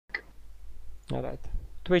Alright.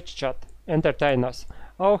 Twitch chat. Entertain us.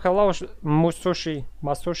 Oh, hello, Musushi,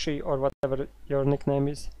 Masushi, or whatever your nickname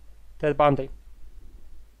is. Ted Bundy.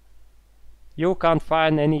 You can't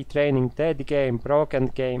find any training. Dead game. Broken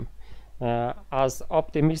game. As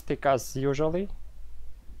optimistic as usually.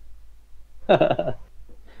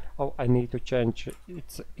 Oh, I need to change.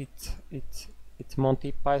 It's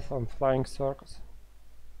Monty Python Flying Circus.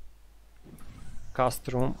 Cast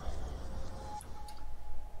room.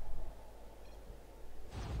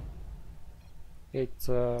 It's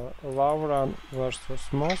Lauran versus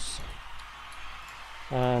MOS,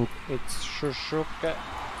 and it's Shushuke.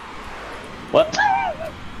 What?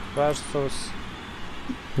 Versus,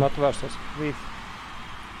 not versus, with,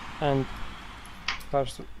 and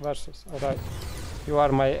versus. Alright, you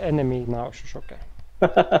are my enemy now, Shushuke.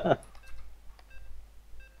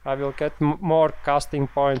 I will get more casting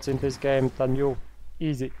points in this game than you.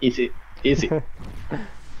 Easy. Easy, easy.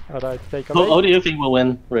 Alright, take a look. Who do you think will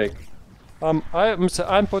win, Rick?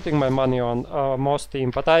 I'm putting my money on MOS team,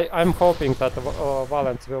 but I'm hoping that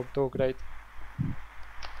Valence will do great.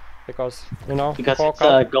 Because, you know... Because it's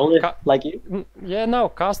a goalie like you? Yeah, no,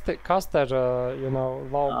 Caster, you know,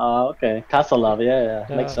 love. Oh, okay. Caster love, yeah,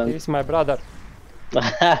 makes sense. He's my brother.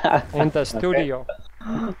 In the studio.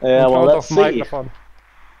 Yeah, well, let's see. Microphone.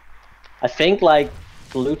 I think, like,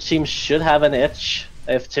 blue team should have an edge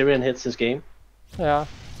if Tyrion hits his game. Yeah.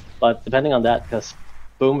 But depending on that, because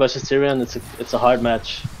Boom versus Tyrion, it's a hard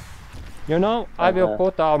match. You know, I will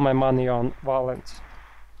put all my money on Valence.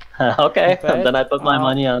 Okay, then I put my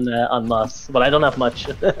money on MOS, but I don't have much.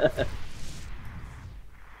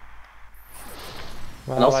 Well,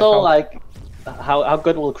 and also, like, how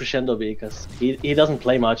good will Crescendo be? Because he doesn't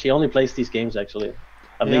play much. He only plays these games, actually.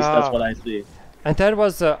 At least that's what I see. And there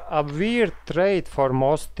was a weird trade for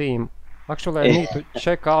MOS team. Actually, I need to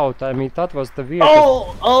check out. I mean, that was the weirdest.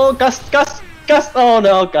 Oh, Gust! Oh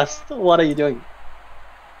no, Gust! What are you doing?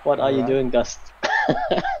 What are you doing, Gust?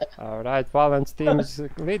 Alright, Valence team is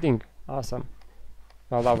leading. Awesome.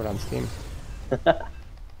 Well, Lauran's team.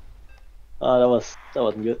 Oh, that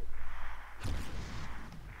wasn't good.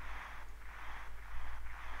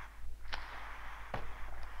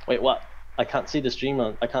 Wait, what? I can't see the stream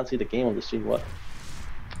on. I can't see the game on the stream. What?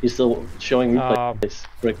 He's still showing replays.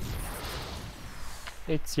 Rick.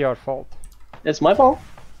 It's your fault. It's my fault?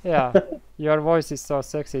 Yeah, your voice is so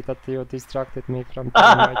sexy that you distracted me from doing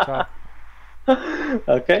my job.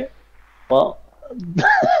 Okay, well,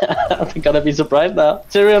 I'm gonna be surprised now.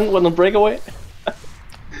 Tyrion with a breakaway.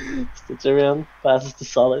 So Tyrion passes to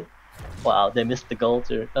Solid. Wow, they missed the goal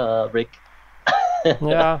to Rick.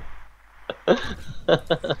 Yeah.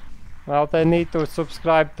 Well, they need to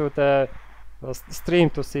subscribe to the stream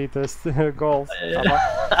to see this goals.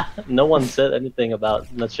 No one said anything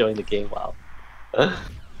about not showing the game. Wow.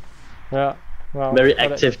 Yeah. Well, very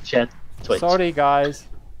active chat. Twitch. Sorry, guys.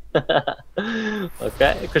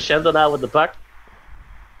 Okay, Crescendo now with the puck.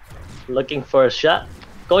 Looking for a shot.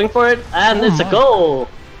 Going for it, and it's a goal!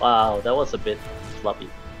 Wow, that was a bit sloppy.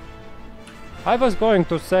 I was going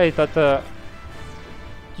to say that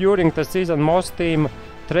during the season, MOS team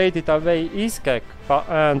traded away Iskek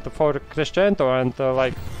and for Crescendo, and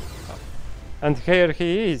and here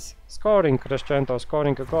he is scoring Crescendo,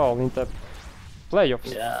 scoring a goal in the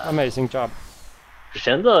playoffs. Yeah. Amazing job.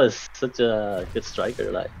 Crescendo is such a good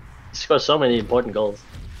striker. Like, he scores so many important goals.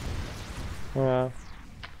 Yeah.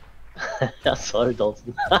 Yeah, sorry,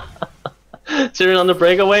 Dalton. Tyrion on the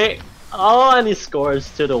breakaway. Oh, and he scores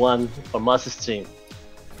 2-1 for MOS's team.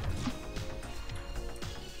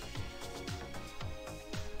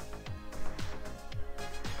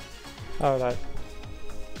 Alright.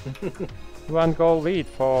 1 goal lead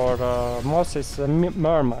for MOS's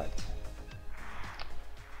Mermaid.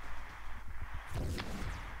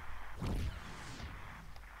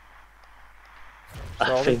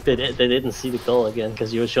 I think they didn't see the goal again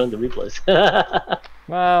because you were showing the replays.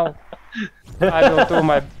 Well,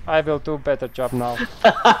 I will do better job now.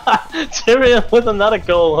 Tyrion with another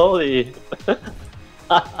goal, holy!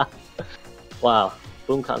 Wow,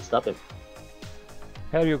 Boom can't stop him.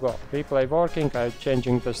 Here you go, replay working, I'm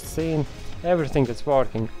changing the scene, everything is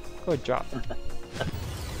working. Good job.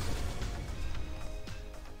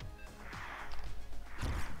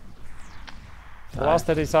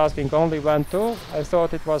 Blaster is asking only 1-2. I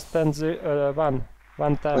thought it was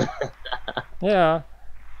 1-10. Yeah.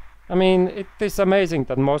 I mean, it is amazing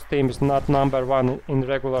that MOS team is not #1 in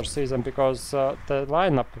regular season because the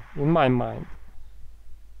lineup, in my mind.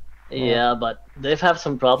 Yeah, but they've had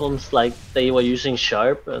some problems, like they were using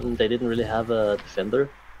Sharp and they didn't really have a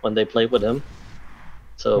defender when they played with him.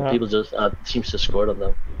 So people just, teams just scored on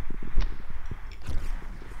them.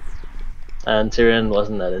 And Tyrion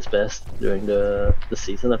wasn't at his best during the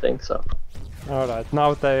season, I think. So. Alright,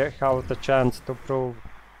 now they have the chance to prove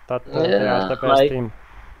that they are the best like, team.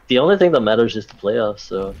 The only thing that matters is the playoffs,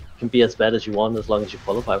 so you can be as bad as you want as long as you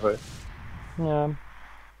qualify for it. Yeah.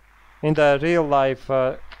 In the real life,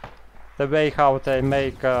 the way how they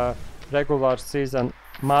make regular season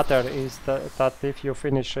matter is that if you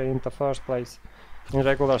finish in the first place in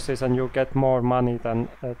regular season, you get more money than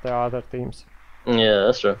the other teams. Yeah,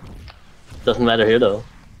 that's true. Doesn't matter here though.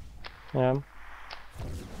 Yeah.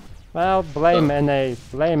 Well, blame NA,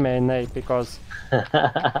 because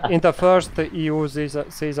in the first EU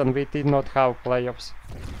season we did not have playoffs.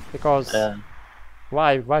 Because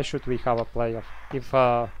why should we have a playoff if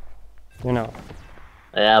you know?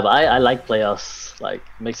 Yeah, but I like playoffs. Like,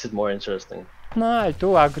 makes it more interesting. No, I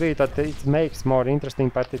do agree that it makes more interesting,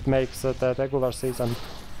 but it makes the regular season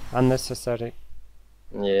unnecessary.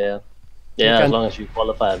 Yeah. Yeah, as long as you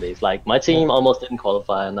qualify at least. Like, my team almost didn't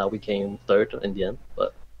qualify, and now we came third in the end,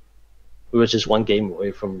 but we were just one game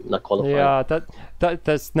away from not qualifying. Yeah,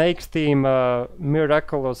 the Snakes team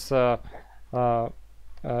miraculous return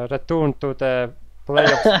to the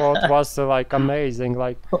playoff spot was like amazing.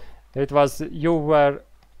 Like, it was, you were,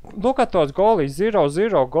 look at those goalies,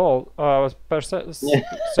 0-0 goal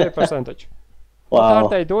save percentage. Wow. What are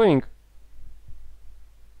they doing?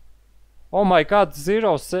 Oh my god,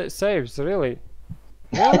 0 saves, really?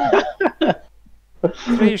 Really?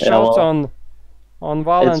 3 shots on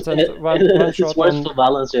Valence and one it's shot worse on... for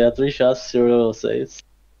Valence, yeah. 3 shots, 0 saves.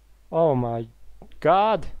 Oh my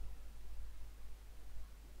god.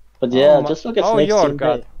 But yeah, just look at Snake's team.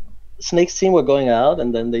 God. Snake's team were going out,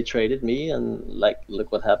 and then they traded me, and like, look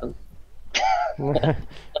what happened.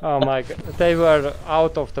 Oh my god, they were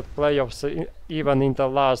out of the playoffs even in the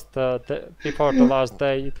last before the last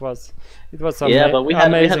day. It was yeah, but we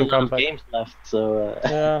had a lot comeback. of games left, so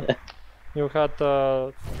yeah, you had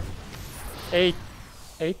 8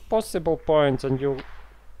 possible points, and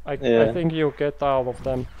I think you get all of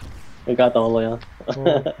them. We got all, yeah.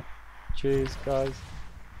 Jeez, guys,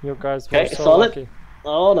 you guys were so Solid. lucky.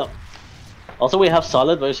 Oh no. Also, we have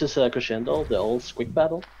Solid versus Crescendo, the old squig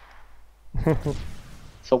battle.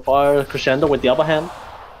 So far, Crescendo with the upper hand.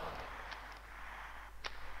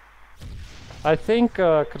 I think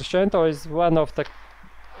Crescendo is one of the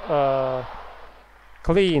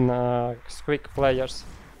clean squig players.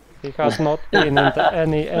 He has not been into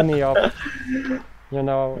any of, you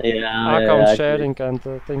know, account sharing and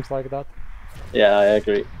things like that. Yeah, I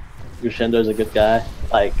agree. Crescendo is a good guy.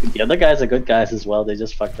 Like, the other guys are good guys as well. They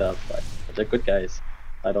just fucked up. Like, they're good guys.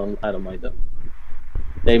 I don't mind them.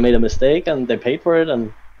 They made a mistake and they paid for it,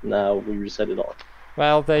 and now we reset it all.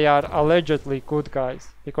 Well, they are allegedly good guys,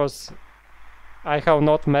 because I have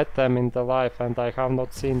not met them in the life and I have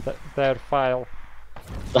not seen their file.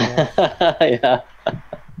 Yeah.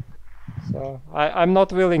 So I'm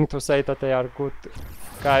not willing to say that they are good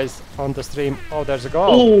guys on the stream. Oh, there's a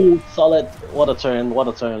goal. Ooh, Solid. What a turn, what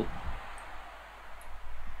a turn.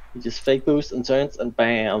 He just fake boost and turns and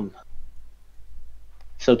bam.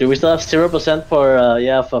 So do we still have 0%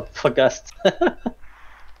 for Gust?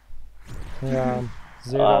 Yeah,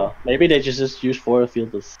 0. Maybe they just use 4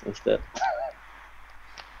 fielders instead.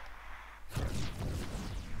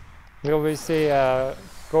 Will we see a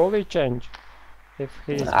goalie change if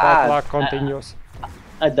his bad luck continues?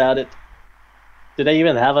 I doubt it. Do they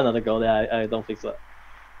even have another goalie? I don't think so.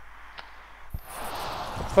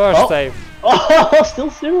 First save. Oh, still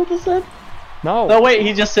 0%? No. No, wait,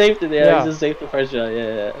 he just saved it. Yeah, he just saved the first shot.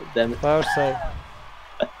 Yeah, damn it. First save.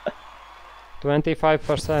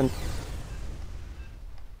 25%.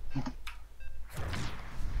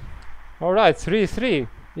 Alright, 3-3.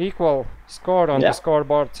 Equal score on the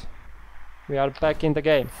scoreboard. We are back in the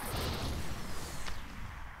game.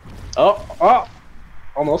 Oh,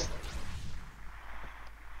 almost.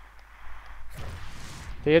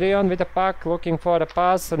 Tyrion with the puck, looking for the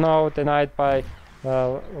pass. Now denied by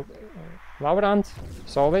Laurent.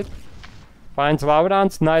 Solid. Finds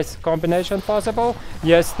Laurent. Nice combination possible.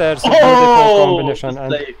 Yes, there's a beautiful combination.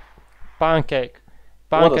 And Pancake.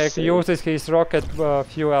 Pancake uses his rocket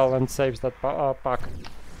fuel and saves that puck.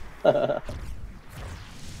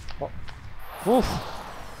 Oof.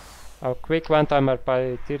 A quick one-timer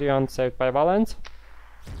by Tyrion, saved by Valence.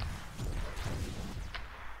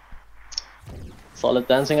 Solid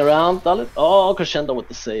dancing around, Solid. Oh, Crescendo with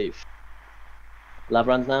the save.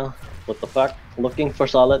 Lavrant now, what the fuck? Looking for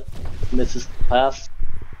Solid, misses the pass.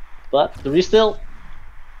 But the re-steal.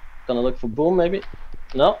 Gonna look for Boom maybe.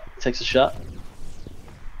 No, takes a shot.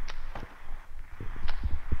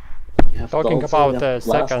 Talking about the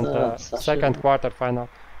second quarter final.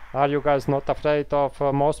 Are you guys not afraid of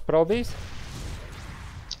MOS probies?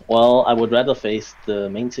 Well, I would rather face the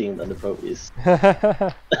main team than the Probies.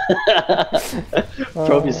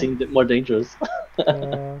 Probies seem a bit more dangerous.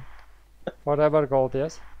 Forever gold,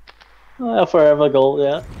 yes. Forever gold,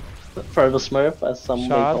 yeah. Forever Smurf, as some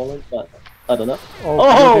may call it, but I don't know.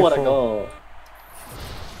 Oh, what a goal!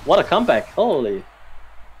 What a comeback! Holy.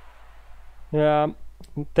 Yeah,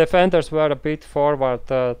 defenders were a bit forward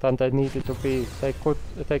than they needed to be. They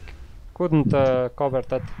couldn't cover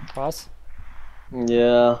that pass.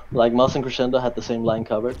 Yeah, like MOS and Crescendo had the same line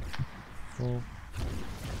covered.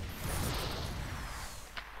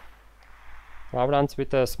 Laurence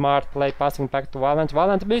with a smart play passing back to Valent.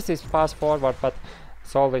 Valent misses pass forward, but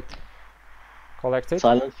Solid collects it.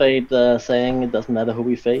 Silent Fade saying it doesn't matter who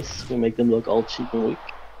we face, we make them look all cheap and weak.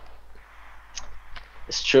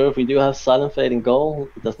 It's true, if we do have Silent Fade in goal,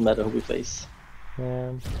 it doesn't matter who we face.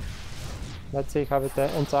 Let's see how it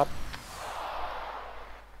ends up.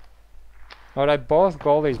 Alright, both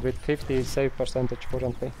goalies with 50 save percentage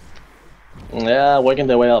currently. Yeah, working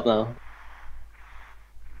their way up now.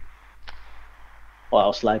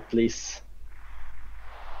 Wow, Slag, please.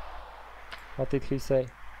 What did he say?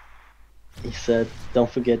 He said, don't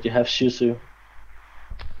forget you have Shusu.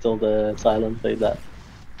 Told the Silent Fade that.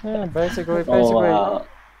 Yeah, basically, wow.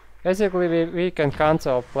 basically we can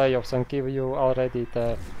cancel playoffs and give you already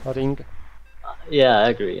the ring. Yeah, I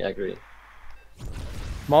agree.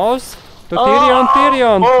 MOS to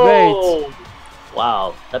Tyrion, wait!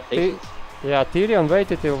 Wow, that patience. Yeah, Tyrion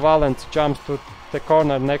waited till Valent jumps to the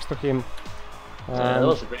corner next to him. Yeah, that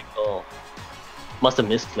was a great goal. Must have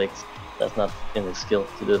misclicked. That's not in his skill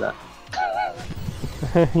to do that.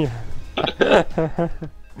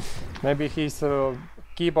 Maybe his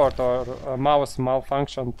keyboard or mouse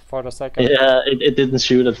malfunctioned for a second. Yeah, it didn't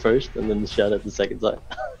shoot at first and then shot at the second time.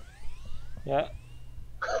 Yeah.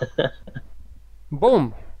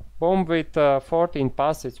 Boom! Boom with 14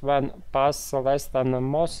 passes, 1 pass less than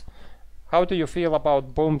MOS. How do you feel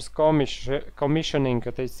about Boom's commissioning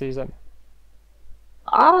this season?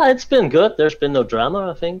 It's been good. There's been no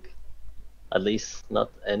drama, I think. At least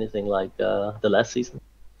not anything like the last season.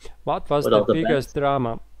 What was the biggest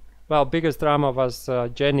drama? Well, biggest drama was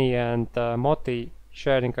Jenny and Moti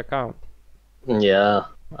sharing account. Yeah,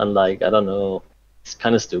 and like, I don't know, it's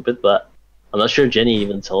kind of stupid, but I'm not sure Jenny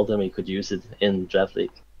even told him he could use it in Draft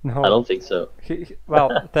League. No, I don't think so. The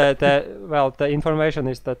information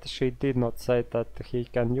is that she did not say that he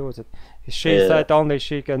can use it. She said only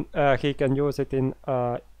he can use it in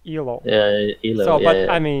ELO. Yeah, ELO. So, but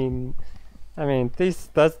I mean,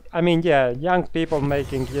 young people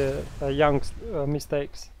making young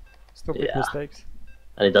mistakes, stupid mistakes.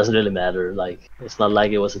 And it doesn't really matter. Like, it's not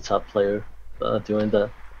like it was a top player doing that.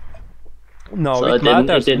 No, so it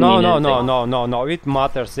matters. No, it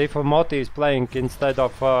matters. If Moti is playing instead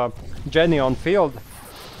of Jenny on field.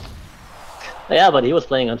 Yeah, but he was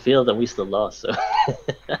playing on field and we still lost, so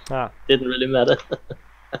didn't really matter.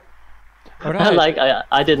 Right. Like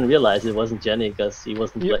I didn't realize it wasn't Jenny because he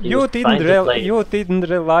wasn't. You didn't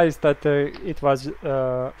realize that it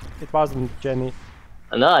wasn't Jenny.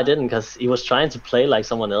 No, I didn't, because he was trying to play like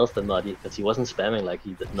someone else than Muddy, because he wasn't spamming like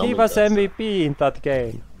he normally He was does. MVP in that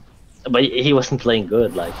game. But he wasn't playing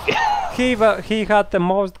good, like. He had the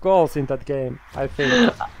most goals in that game, I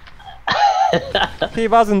think. He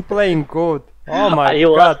wasn't playing good. Oh my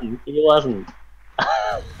god. He wasn't.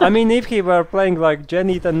 I mean, if he were playing like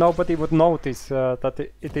Jenny, then nobody would notice that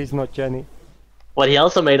it is not Jenny. But he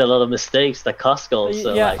also made a lot of mistakes that cost goals.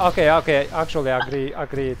 So yeah, like... okay. Actually,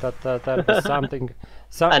 agree that there was something.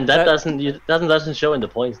 And that doesn't show in the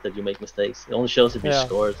points that you make mistakes. It only shows if you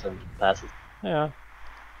scores and passes. Yeah.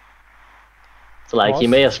 So like he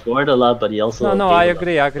may have scored a lot, but he also. No, I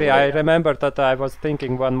agree. I remember that I was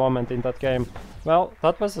thinking one moment in that game. Well,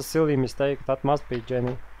 that was a silly mistake. That must be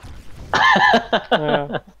Jenny.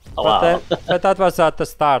 Yeah. Wow. But that was at the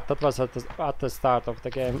start. That was at the start of the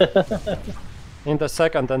game. In the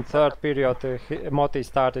second and third period, Moti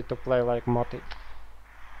started to play like Moti.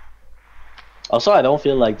 Also, I don't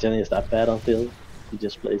feel like Jenny is that bad on field. He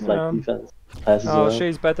just plays like defense. Passes around.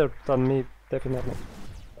 She's better than me, definitely.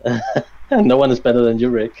 No one is better than you,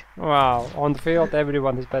 Rick. Wow, on the field,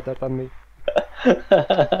 everyone is better than me.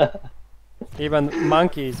 Even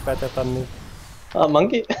Monkey is better than me. A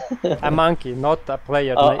monkey? A monkey, not a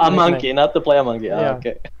player. A monkey, not the player monkey. Yeah.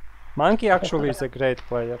 Okay. Monkey actually is a great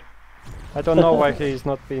player. I don't know why he is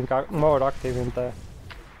not being more active in the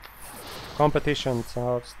competitions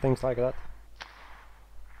or things like that.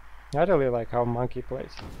 I really like how Monkey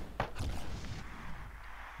plays.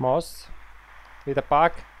 MOS with a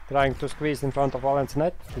puck, trying to squeeze in front of Valent's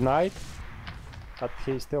net, denied. But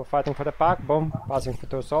he's still fighting for the puck. Boom, passing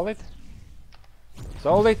to Solid.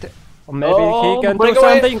 Solid. Or maybe Oh, he can do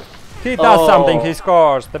breakaway. something. He does something. Oh. He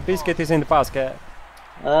scores. The biscuit is in the basket.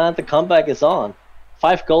 And the comeback is on.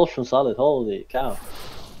 5 goals from Solid. Holy cow.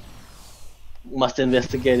 Must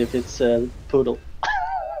investigate if it's Poodle.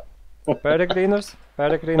 Peregrinus,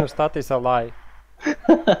 that is a lie.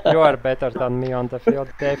 You are better than me on the field,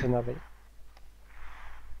 definitely.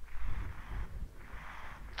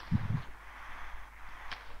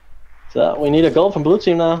 So we need a goal from blue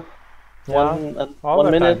team now. Yeah,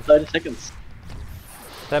 1 minute, 30 seconds.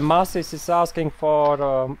 The masses is asking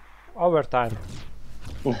for overtime.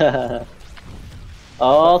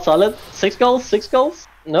 Oh, Solid. 6 goals, 6 goals.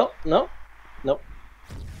 No, no, no.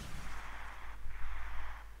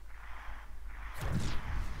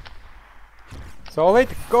 Solid,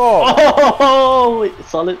 go! Oh,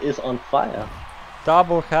 Solid is on fire.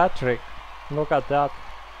 Double hat trick. Look at that.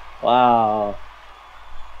 Wow.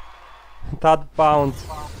 That bounce.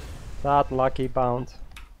 That lucky bounce.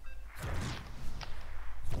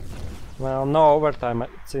 Well, no overtime, it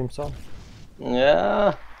seems so.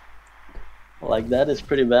 Yeah. Like that is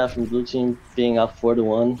pretty bad from blue team being up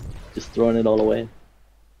 4-1, just throwing it all away.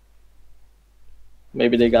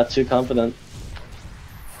 Maybe they got too confident.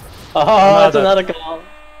 Oh, it's another goal.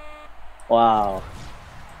 Wow.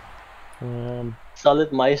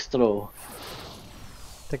 Solid maestro.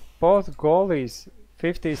 Both goalies,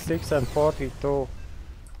 56 and 42.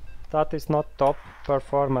 That is not top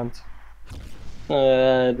performance.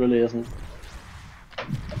 It really isn't.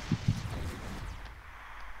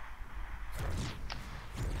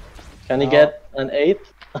 Can he get an 8?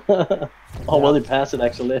 Oh, will he pass it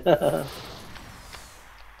actually?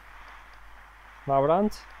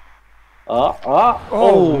 Laurent?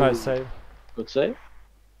 Oh, nice save. Good save.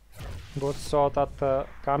 Good shot at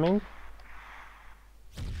coming.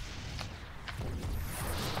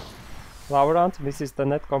 Laurent misses the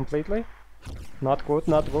net completely. Not good,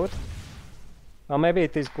 not good. Or maybe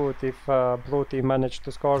it is good if blue team managed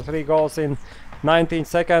to score 3 goals in 19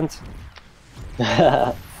 seconds.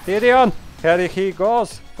 Tyrion, here he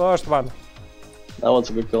goes. First one. That was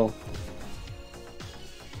a good goal.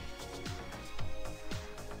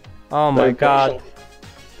 Oh my god.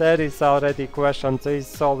 There is already questions. Is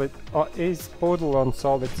Solid? Is Poodle on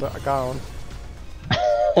Solid's account?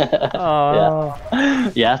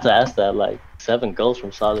 Yeah. You have to ask that. Like 7 goals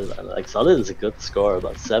from Solid. Like Solid is a good scorer,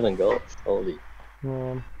 but 7 goals. Holy.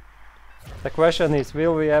 The question is,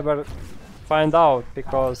 will we ever find out?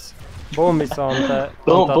 Because Boom is on the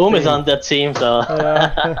Boom is on that team, so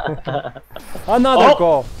yeah. Another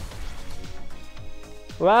goal.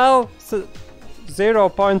 Well,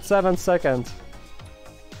 0.7 seconds.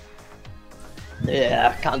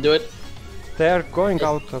 Yeah, can't do it. They're going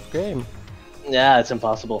out of game. Yeah, it's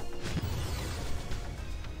impossible.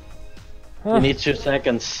 We need 2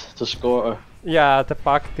 seconds to score. Yeah, the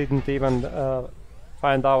puck didn't even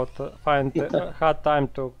had time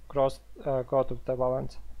to go to the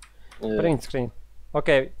balance. Yeah. Print screen.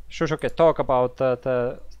 Okay, Shushuke, talk about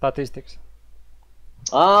the statistics.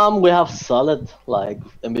 We have Solid, like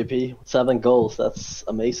MVP, 7 goals. That's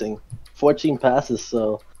amazing. 14 passes,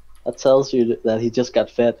 so that tells you that he just got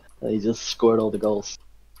fed. He just scored all the goals.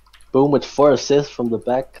 Boom with 4 assists from the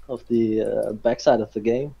back of the backside of the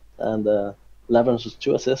game, and Leverance with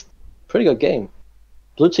 2 assists. Pretty good game.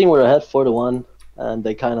 Blue team were ahead 4-1, and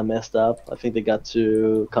they kind of messed up. I think they got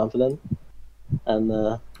too confident, and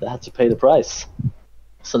they had to pay the price.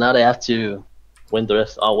 So now they have to win the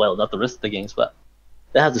rest. Oh well, not the rest of the games, but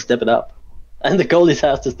they have to step it up, and the goalies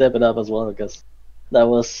have to step it up as well, because that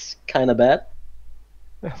was kind of bad.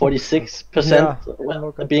 46%,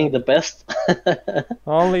 well, being the best.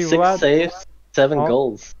 Only 6 saves, 7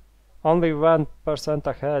 goals. Only 1%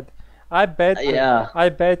 ahead. I bet. Yeah. I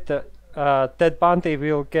bet Ted Bundy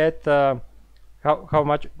will get how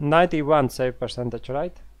much? 91 save percentage,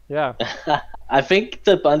 right? Yeah. I think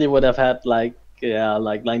Ted Bundy would have had like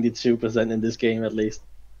 92% in this game at least,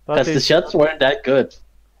 because the shots weren't that good.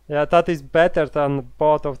 Yeah, that is better than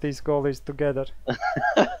both of these goalies together.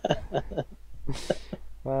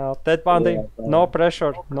 Well, Ted Bundy, no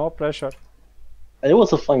pressure, no pressure. It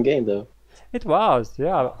was a fun game though. It was,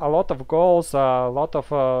 yeah, a lot of goals, a lot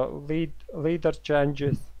of leader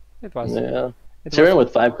changes. It was. Yeah. Tyrion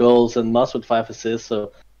with 5 goals and MOS with 5 assists,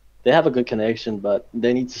 so they have a good connection, but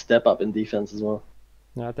they need to step up in defense as well.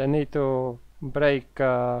 Yeah, they need to break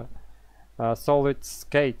Solid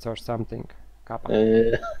skates or something.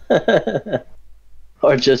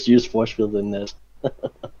 Or just use force field in this.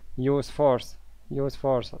 Use force.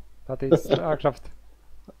 That is StarCraft,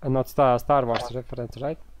 not Star Wars reference,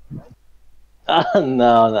 right?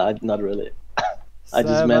 No, not really. I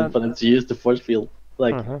just meant for them to use the force field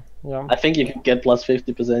Like, yeah. I think you can get plus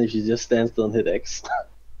 50% if you just stand still and hit X.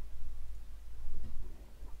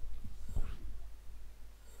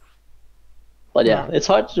 But yeah, it's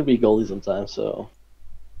hard to be goalie sometimes, so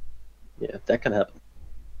yeah, that can happen.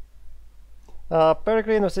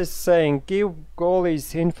 Peregrinos is saying, give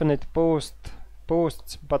goalies infinite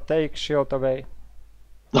boosts, but take shield away.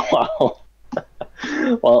 Wow.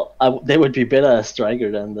 Well, they would be better as striker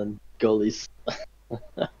than goalies.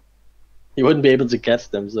 You wouldn't be able to catch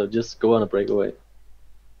them, so just go on a breakaway.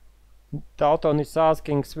 Dalton is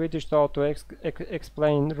asking Swedish Thought to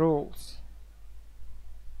explain rules.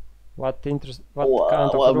 What kind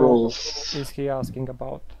of rules is he asking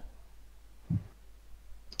about?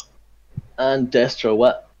 And Destro,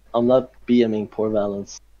 what? I'm not BMing poor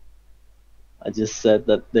Valence. I just said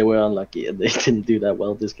that they were unlucky and they didn't do that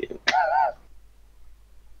well this game.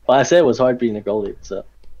 But I said it was hard being a goalie, so.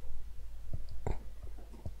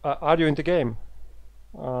 Are you in the game?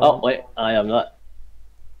 Oh, wait, I am not.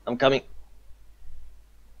 I'm coming.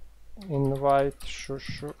 Invite,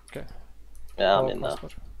 okay. Yeah, I'm in now.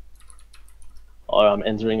 Or I'm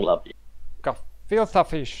entering lobby. Gefilte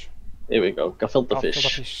fish. Here we go, gefilte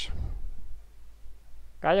fish. Fish.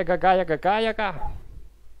 Gayaga.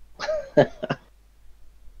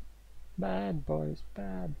 Bad boys,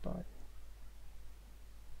 bad boys.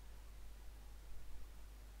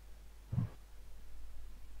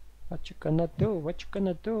 What you gonna do? What you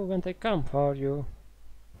gonna do when they come for you?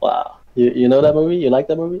 Wow, you know that movie? You like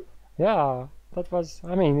that movie? Yeah, that was.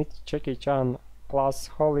 I mean, it's Jackie Chan plus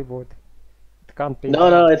Hollywood. It can't be.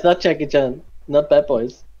 No, it's not Jackie Chan. Not Bad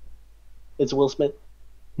Boys. It's Will Smith.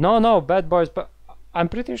 No, Bad Boys. But I'm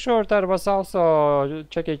pretty sure there was also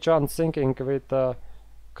Jackie Chan singing with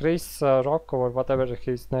Chris Rocco or whatever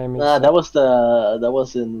his name is. Nah, that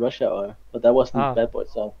was in Rush Hour, but that wasn't Bad Boys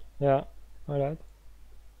song. Yeah, all right.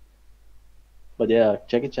 But yeah,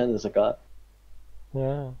 Jackie Chan is a god.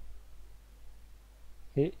 Yeah.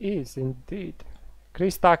 He is indeed.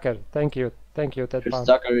 Chris Tucker, thank you, Ted Chris Brown.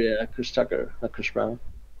 Tucker, yeah, Chris Tucker, not Chris Brown.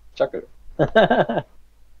 Tucker. The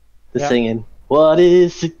singing. What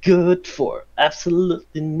is it good for?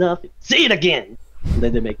 Absolutely nothing. Say it again! And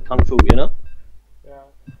then they make Kung Fu, you know? Yeah.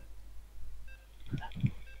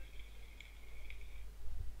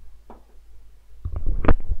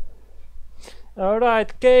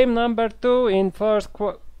 Alright, game number 2 in first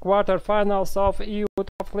quarterfinals of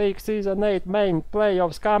EUDLs8 League Season 8 main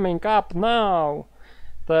playoffs coming up now.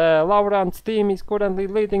 The Laurent's team is currently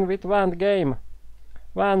leading with one game,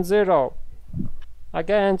 1-0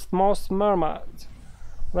 against MOS Mermaids.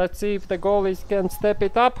 Let's see if the goalies can step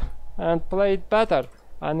it up and play it better.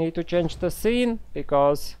 I need to change the scene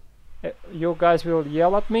because you guys will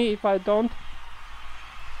yell at me if I don't.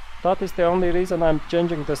 That is the only reason I'm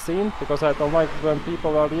changing the scene, because I don't like when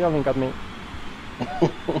people are yelling at me.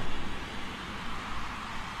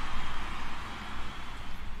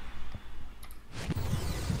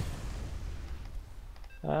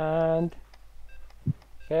 And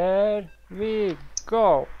here we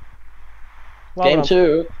go. Game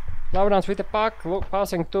 2. Laurence with the puck,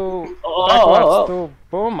 passing to backwards to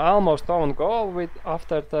boom, almost own goal with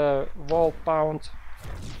after the wall bounce.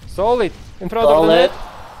 Solid in front of the net.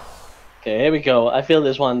 Okay, here we go. I feel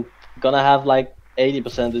this one gonna have like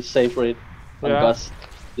 80% save rate on Gus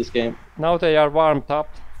this game. Now they are warmed up.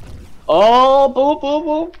 Oh, boop, boop,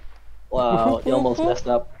 boop. Wow, you almost messed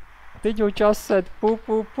up. Did you just said poop,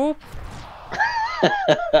 poop, poop?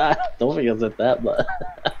 Don't think I said that, but...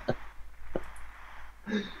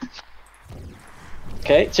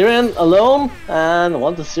 Okay, Tyrion alone and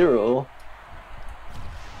 1-0.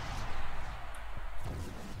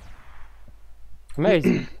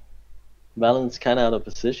 Amazing. Valence kind of out of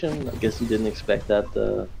position. I guess you didn't expect that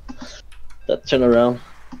that turnaround.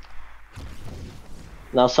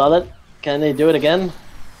 Now Zealot, can they do it again?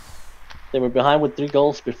 They were behind with 3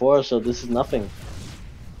 goals before, so this is nothing.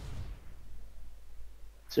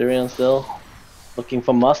 Tyrion still looking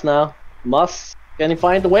for MOS now. MOS, can he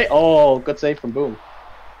find the way? Oh, good save from Boom.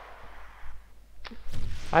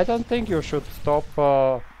 I don't think you should stop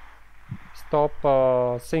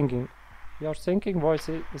singing. Your singing voice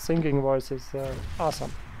is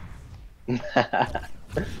awesome.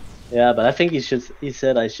 Yeah, but I think he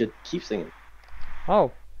said I should keep singing. Oh.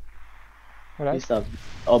 Alright.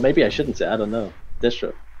 Oh, maybe I shouldn't say, I don't know.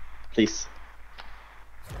 Distro, please.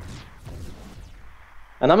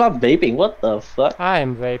 And I'm not vaping, what the fuck? I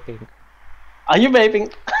am vaping. Are you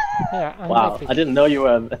vaping? Yeah, I'm wow, vaping. I didn't know you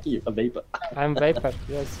were a vapor. I'm vapor,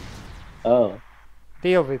 yes. Oh.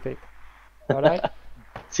 Deal with it. Alright?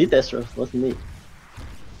 See, Destro, wasn't me.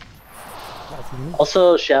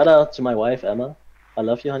 Also, shout out to my wife, Emma. I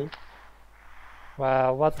love you, honey.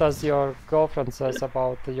 Well, what does your girlfriend says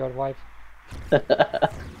about your wife?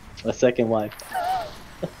 My second wife.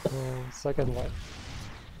 Second wife.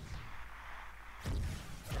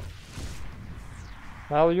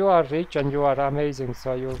 Well, you are rich and you are amazing,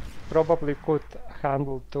 so you probably could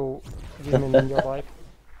handle 2 women in your life.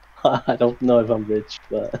 I don't know if I'm rich,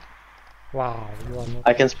 but Wow, you are not.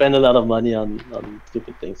 I can spend a lot of money on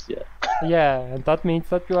stupid things, yeah. Yeah, and that means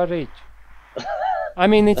that you are rich. I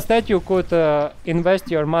mean, instead you could invest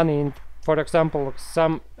your money in, for example,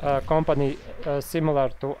 some company similar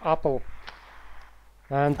to Apple.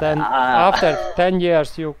 And then after 10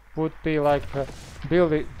 years you would be like a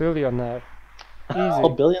billionaire. Easy. Oh,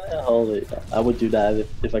 billionaire? Holy, I would do that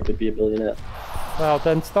if I could be a billionaire. Well,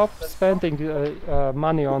 then stop spending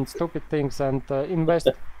money on stupid things and invest.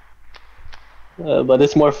 But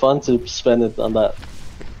it's more fun to spend it on that.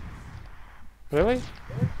 Really?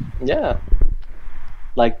 Yeah.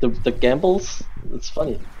 Like the gambles, it's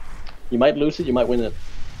funny. You might lose it, you might win it.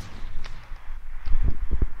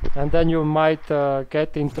 And then you might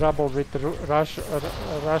get in trouble with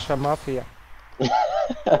Russia mafia.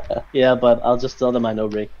 Yeah, but I'll just tell them I know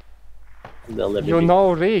rig. And they'll let me You be.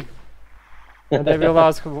 know rig. And they will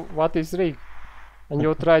ask, what is rig? And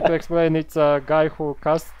you try to explain it's a guy who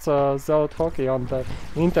casts Zealot hockey on the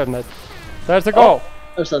internet. There's a goal!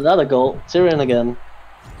 There's another goal. Tyrion again.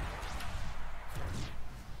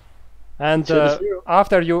 And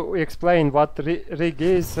after you explain what rig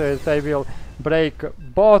is, they will break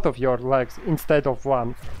both of your legs instead of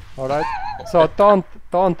one. Alright? So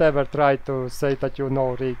don't ever try to say that you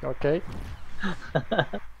know rig, okay?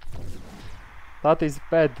 That is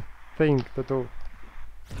bad thing to do.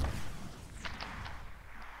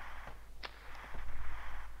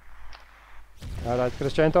 Alright,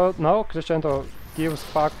 Crescendo, no, Crescendo gives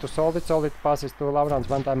back to Solid, Solid passes to Laurans,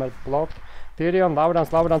 one timer blocked. Tyrion,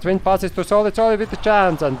 Laurans win, passes to Solid, Solid with the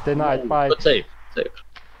chance and denied by... Good save, save.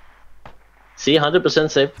 See,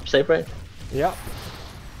 100% save rate? Yeah.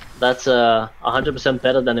 That's 100%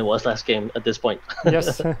 better than it was last game at this point.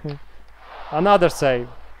 Yes. Another save.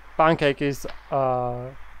 Pancake is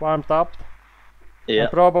warmed up. Yeah.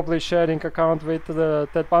 And probably sharing account with the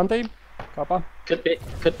Ted Bundy. Kappa. Could be,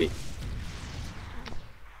 could be.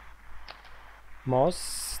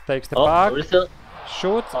 MOS takes the back.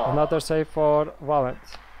 Shoots. Another save for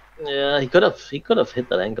Valence. Yeah, he could have hit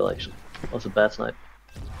that angle actually. That was a bad snipe.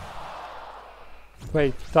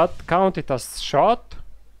 Wait, that counted as shot?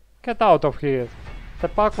 Get out of here. The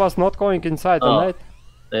puck was not going inside the net.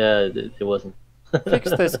 Yeah, it wasn't.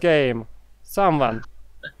 Fix this game. Someone.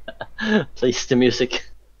 Please, the music.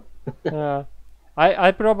 Yeah.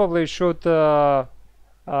 I probably should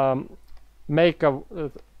make a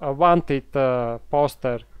wanted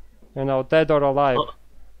poster. You know, dead or alive.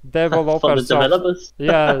 Developers. For the developers?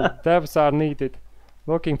 Yeah, devs are needed.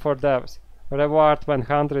 Looking for devs. Reward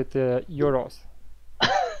 100 euros.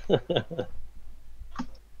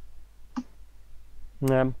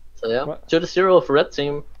 Yeah. So yeah, 2-0 for Red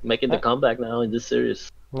Team, making the comeback now in this series.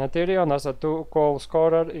 Tyrion as a 2-goal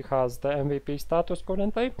scorer, he has the MVP status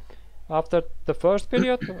currently after the first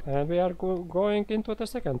period, and we are going into the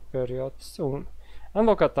second period soon. And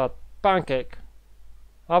look at that, Pancake.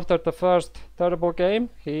 After the first terrible game,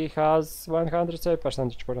 he has 100 save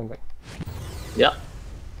percentage currently. Yeah.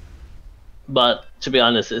 But to be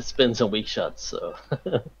honest, it's been some weak shots, so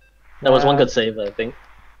that was one good save, I think.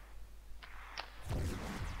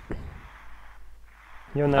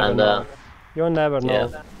 You never know. You never know.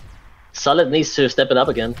 Yeah. Solid needs to step it up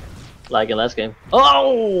again, like in last game.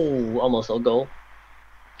 Oh, almost a goal.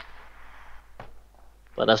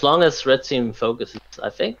 But as long as Red Team focuses, I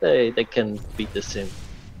think they can beat this team.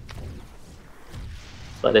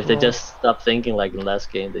 But if they just stop thinking like in the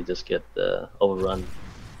last game, they just get overrun.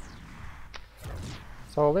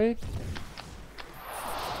 Solid.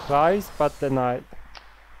 Tries but denied.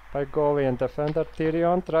 By goalie and defender.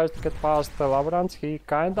 Tyrion tries to get past the Laurans. He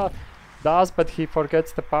kinda does, but he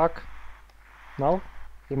forgets the puck. No,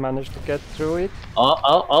 he managed to get through it.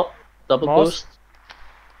 Oh, double boost.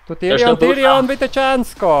 To Tyrion, Tyrion with a chance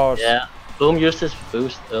scores. Yeah, Boom used his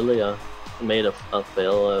boost earlier, made a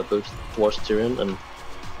fail boost towards Tyrion, and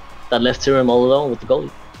that left Tyrion all alone with the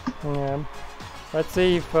goalie. Yeah. Let's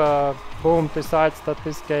see if Boom decides that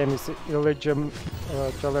this game is illegitimate.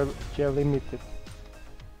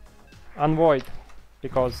 Unvoid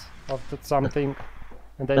because of something,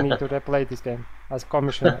 and they need to replay this game as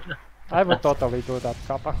commissioner. I would totally do that,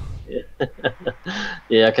 Kappa. Yeah.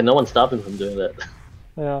 Yeah, can no one stop him from doing that?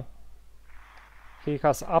 Yeah. He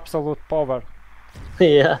has absolute power.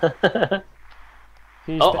 Yeah.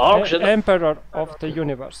 He's the emperor of the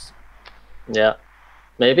universe. Yeah.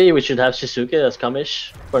 Maybe we should have Shizuke as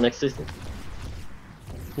Kamish for next season.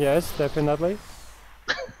 Yes, definitely.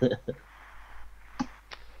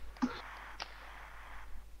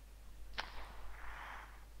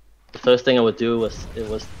 The first thing I would do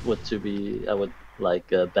I would like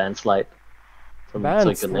ban Slide from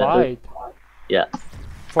Ban Slide? Yeah.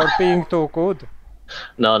 For being too good?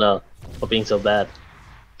 No, for being so bad.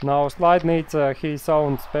 No, Slide needs his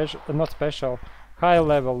own high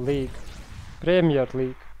level league, Premier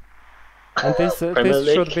League. And this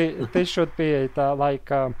this should be it, like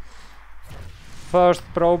first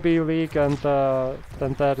Pro B League and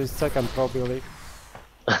then there is second Pro B League.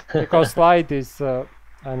 Because Slide is,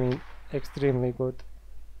 I mean, extremely good.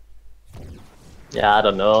 Yeah, I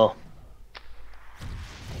don't know.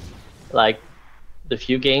 Like, the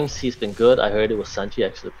few games he's been good, I heard it was Sanji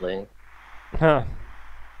actually playing. Huh.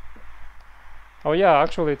 Oh yeah,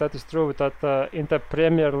 actually that is true, that in the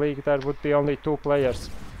Premier League there would be only 2 players.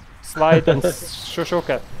 Slide and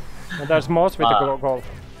Shizuke. And there's MOS with a goal.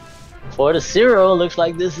 For the 0, looks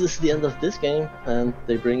like this is the end of this game, and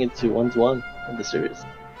they bring it to 1-1 in the series.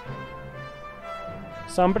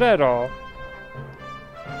 Sombrero.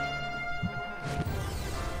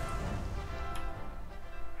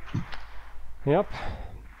 Yep.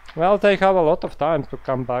 Well, they have a lot of time to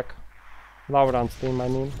come back. Laurent's team, I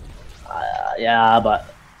mean. Yeah, but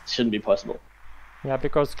it shouldn't be possible. Yeah,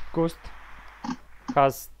 because Gust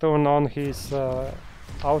has turned on his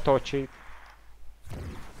auto cheat.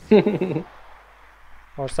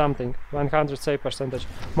 Or something. 100 save percentage.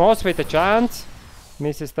 MOS with a chance.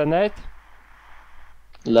 Misses the net.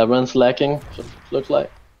 Laurent's lacking, looks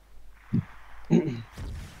like.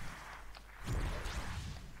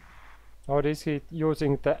 Or is he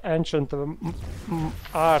using the ancient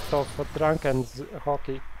art of drunken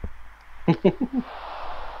hockey?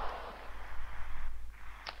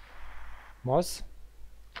 MOS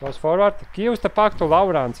goes forward, gives the puck to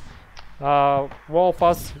Laurent. Wall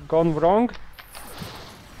pass gone wrong,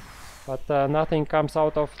 but nothing comes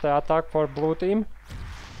out of the attack for blue team.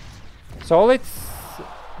 Solid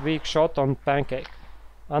weak shot on Pancake.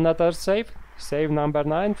 Another save, save number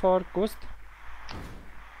 9 for Gust.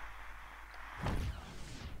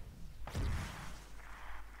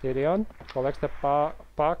 Tyrion collects the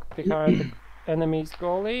puck behind the enemy's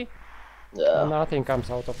goalie. Yeah. Nothing comes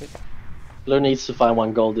out of it. Blue needs to find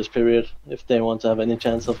 1 goal this period if they want to have any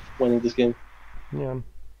chance of winning this game. Yeah.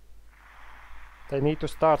 They need to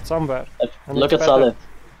start somewhere. Look at Zealot.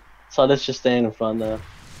 Zealot's just staying in front there.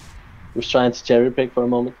 He was trying to cherry pick for a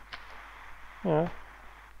moment. Yeah.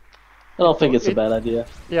 I don't think it's a bad idea.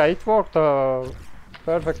 Yeah, it worked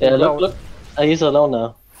perfectly. Yeah, well. look. He's alone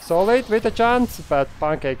now. Solid with a chance, but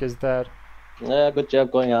Pancake is there. Yeah, good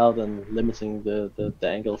job going out and limiting the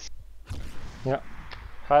angles. Yeah.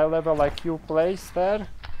 High level IQ plays there.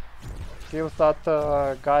 Gives that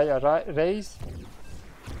guy a raise.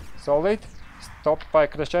 Solid. Stopped by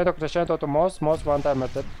Crescendo. Crescendo to MOS. MOS one timer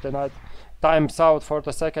denied. Times out for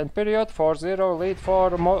the second period. 4-0 lead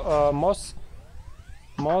for MOS.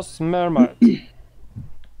 MOS Mermaid.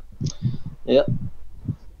 Yep.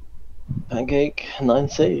 Pancake 9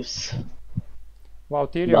 saves. Wow,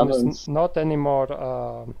 Tyrion is not anymore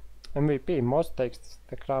MVP. MOS takes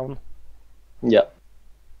the crown. Yeah.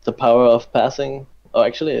 The power of passing. Oh,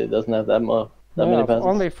 actually, it doesn't have that many passes.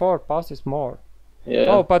 Only 4 passes more. Yeah.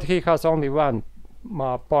 Oh, but he has only 1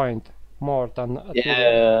 point more than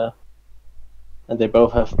Tyrion. And they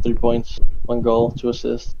both have 3 points. 1 goal, 2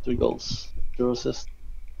 assists, 3 goals, 0 assists.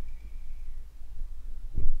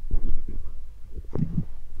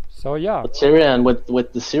 So yeah. But Tyrion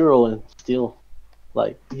with the 0 and steal,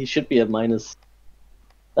 like, he should be at minus.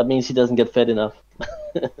 That means he doesn't get fed enough.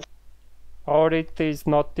 Or it is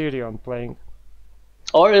not Tyrion playing.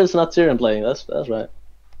 Or it's not Tyrion playing, that's right.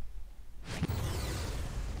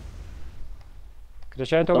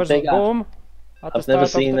 Crescendo versus Boom. I've never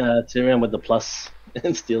seen Tyrion with the plus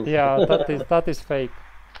in steals. Yeah, that is fake.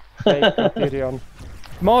 Fake Tyrion.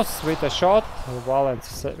 MOS with a shot,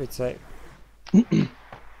 Valence with save.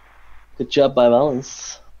 Good job by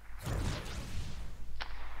Valence.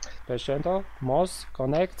 Crescendo, MOS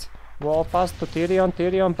connects. Wall pass to Tyrion.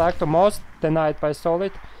 Tyrion back to MOS. Denied by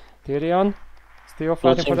Solid. Tyrion still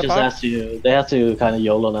fighting for the puck. They have to kind of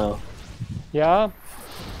YOLO now. Yeah.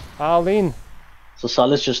 All in. So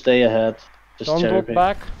Solid should stay ahead. Just don't look pick.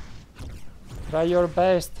 back. Try your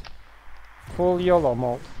best. Full YOLO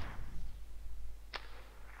mode.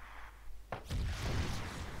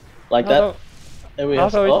 Like that.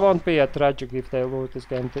 Although it won't be a tragic if they lose this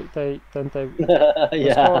game. The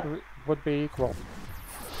score would be equal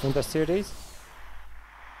in the series.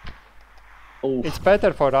 Oof. It's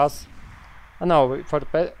better for us No,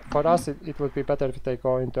 for us it would be better if they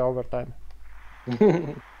go into overtime.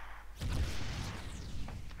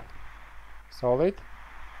 Solid.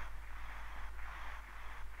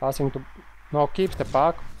 Passing to... No, keeps the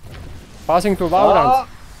puck. Passing to Laurent.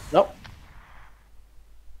 Nope.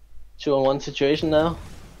 2-on-1 situation now.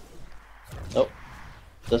 Nope.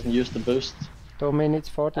 Doesn't use the boost. 2 minutes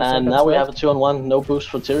 40 seconds And now we have left. a 2-on-1, no boost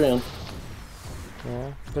for Tyrion.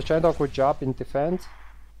 Yeah. Crescendo, good job in defense.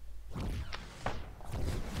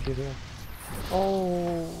 Tyrion.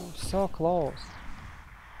 Oh, so close.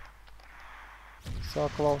 So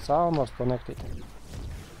close, almost connected.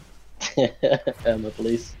 Emma,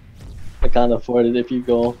 please. I can't afford it if you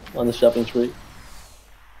go on the shopping spree.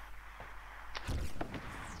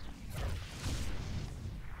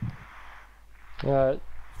 Yeah,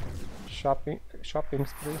 shopping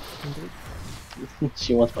spree, indeed.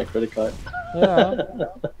 She wants my credit card. Yeah.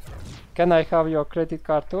 Can I have your credit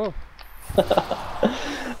card too?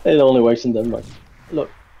 It only works in Denmark. Look.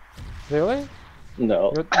 Really?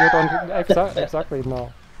 No. You don't exactly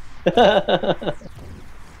know.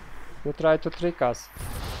 You try to trick us.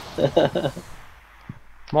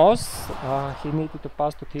 MOS, he needed to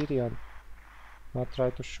pass to Tyrion. Not try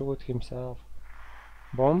to shoot himself.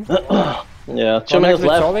 Boom. Yeah, 2 Connect minutes with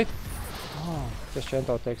left. Solid. Oh,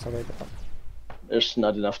 Crescendo takes away the puck. There's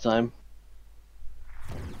not enough time.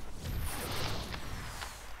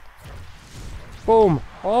 Boom!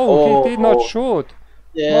 Oh, he did not Oh. shoot.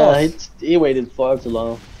 Yeah, MOS. he waited far too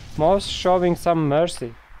long. MOS showing some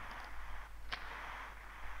mercy.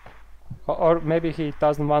 Or maybe he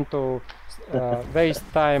doesn't want to waste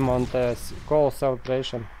time on the goal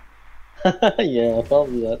celebration. Yeah,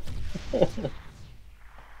 probably that.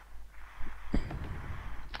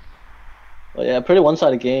 Well, yeah, pretty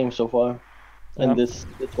one-sided game so far. And Yeah. this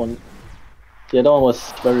one. The other one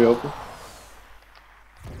was very open.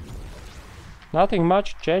 Nothing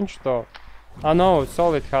much changed though. Oh no,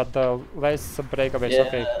 Solid had less breakaways. Yeah.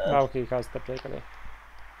 Okay, now he has the breakaway.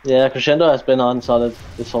 Yeah, Crescendo has been on solid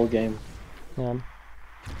this whole game. Yeah.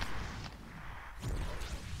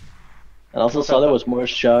 And also Look at Solid that. was more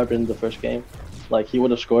sharp in the first game. Like, he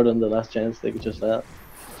would have scored on the last chance they could just have.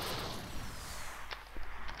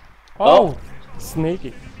 Oh!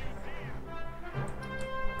 Sneaky.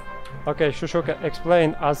 Okay, Shushuka,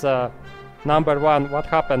 explain as a number one what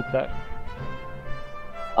happened there.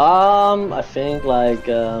 I think like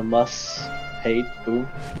MOS paid Boom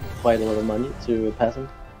quite a lot of money to pass him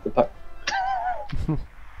the puck.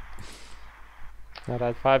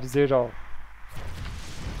 Alright, 5-0.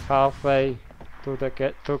 Halfway to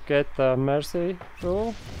get Mercy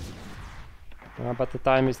through. But the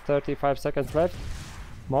time is 35 seconds left.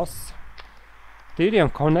 MOS.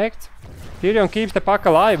 Tyrion connects. Tyrion keeps the puck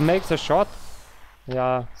alive, makes a shot.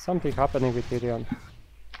 Yeah, something happening with Tyrion.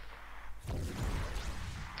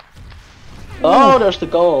 Oh, there's the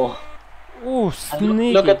goal. Ooh, And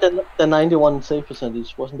sneaky. look at the 91 save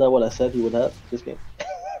percentage. Wasn't that what I said he would have this game?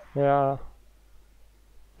 Yeah.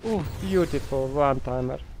 Ooh, beautiful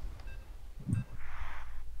one-timer.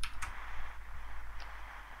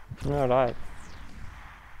 Alright.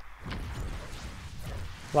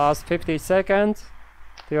 Last 50 seconds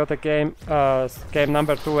till the game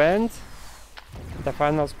number 2 ends. The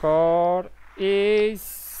final score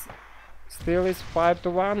is still is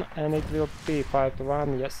 5-1, and it will be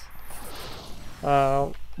 5-1, yes.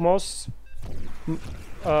 MOS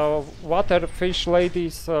Waterfish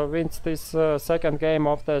Ladies wins this second game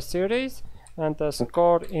of the series, and the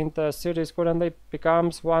score in the series currently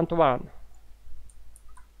becomes 1-1.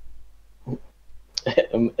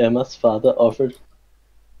 Emma's father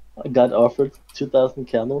got offered 2,000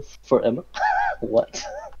 camels for Emma. What?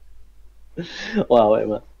 Wow,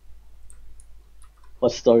 Emma.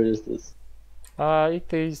 What story is this?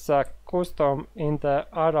 It is a custom in the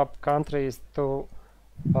Arab countries to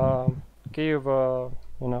give, you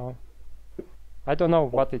know, I don't know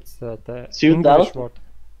what it's the English 2,000 word.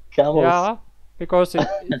 camels? Yeah, because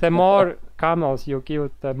the more camels you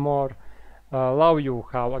give, the more love you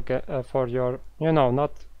have for your, you know,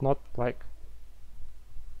 not like,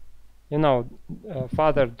 you know,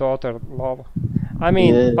 father-daughter love. I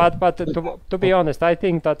mean, Yeah. but to be honest, I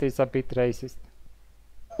think that is a bit racist.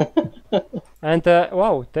 And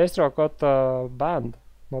wow, Destro got banned.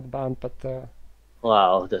 Not banned, but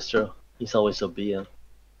Wow, that's true. He's always so BM.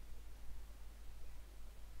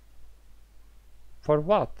 for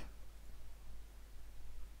what?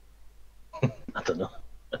 I don't know.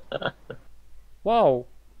 Wow,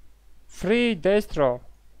 free Destro.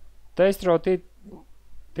 Destro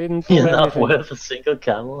didn't do You're not anything. worth a single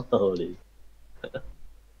camel? Holy.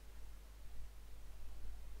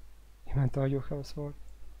 Even though you have a sword.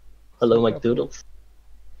 Hello, McDoodles.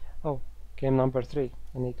 Oh, game number 3.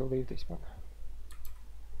 I need to leave this one.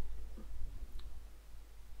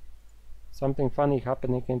 Something funny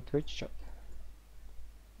happening in Twitch chat.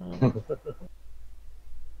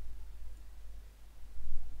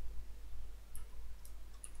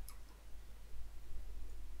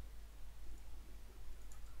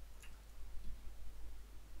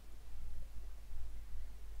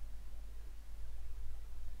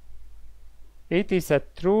 It is a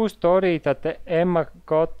true story that Emma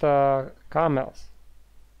got camels.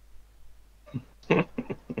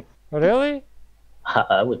 Really?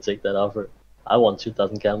 I would take that offer. I want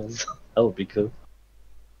 2,000 camels. That would be cool.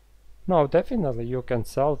 No, definitely you can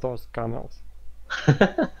sell those camels.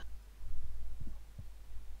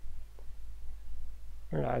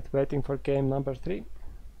 Right, waiting for game number 3.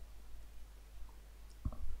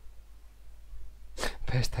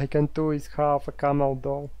 Best I can do is half a camel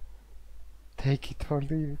doll. Take it or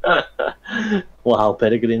leave it. Wow,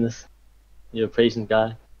 Peregrinus. You're a patient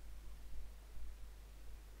guy.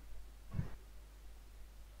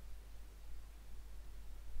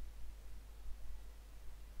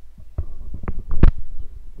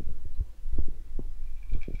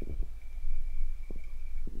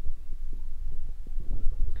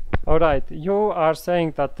 Alright, you are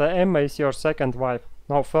saying that Emma is your second wife.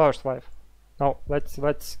 No, first wife. No,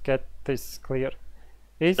 let's get this clear.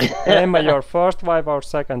 Is Emma your first wife or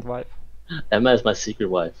second wife? Emma is my secret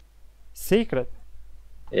wife. Secret?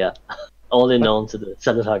 Yeah. Only known to the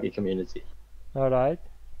Zealot community. Alright.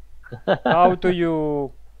 How do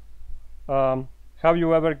you... have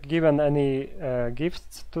you ever given any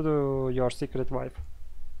gifts to your secret wife?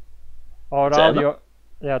 Or To are Emma? you...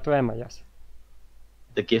 Yeah, to Emma, yes.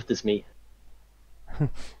 The gift is me.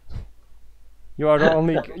 You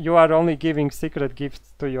are only giving secret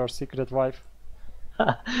gifts to your secret wife.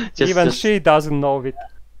 Even she doesn't know it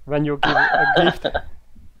when you give a gift.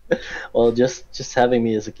 Well, just having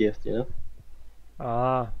me as a gift, you know.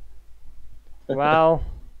 Ah. Well.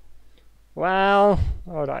 Well.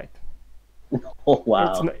 All right. Oh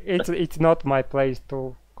wow. It's not my place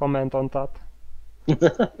to comment on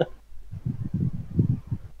that.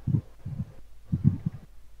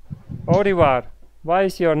 Orivar, why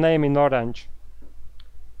is your name in orange?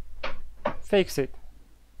 Fix it.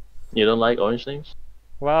 You don't like orange names?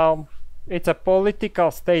 Well, it's a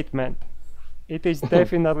political statement. It is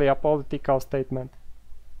definitely a political statement.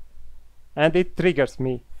 And it triggers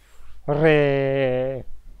me. Re.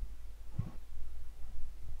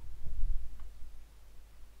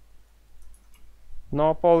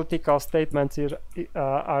 No political statements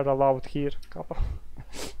are allowed here.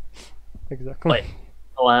 Exactly. Wait.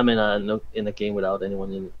 Oh, I'm in a game without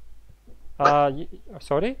anyone in it.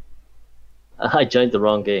 Sorry? I joined the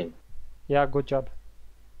wrong game. Yeah, good job.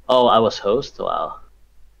 Oh, I was host? Wow.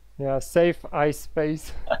 Yeah, safe ice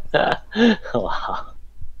space. Wow.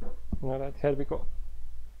 Alright, here we go.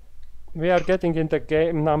 We are getting into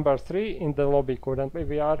game number 3 in the lobby currently.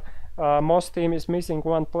 We are... MOS team is missing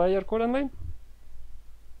one player currently.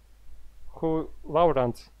 Who?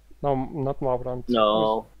 Laurent. No, not Laurent.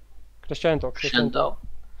 No. Crescendo.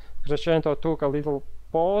 Crescendo took a little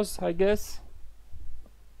pause, I guess,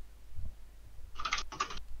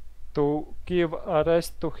 to give a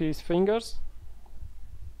rest to his fingers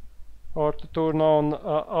or to turn on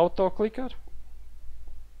auto clicker.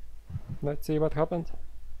 Let's see what happens.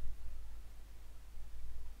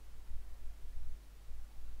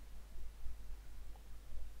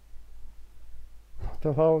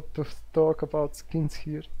 Not allowed to talk about skins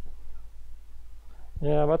here.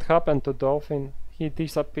 Yeah, what happened to Dolphin? He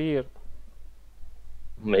disappeared.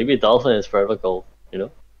 Maybe Dolphin is forever gold,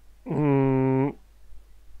 you know?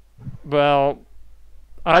 Well,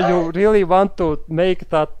 are you really want to make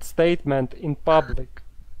that statement in public?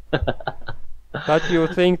 That you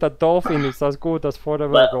think that Dolphin is as good as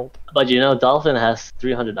forever gold? But you know, Dolphin has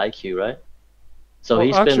 300 IQ, right? So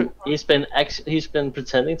he's been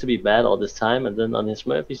pretending to be bad all this time, and then on his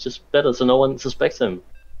Smurf he's just better, so no one suspects him.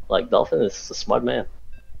 Like, Dolphin is a smart man.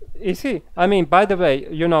 Is he? I mean, by the way,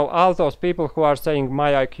 you know, all those people who are saying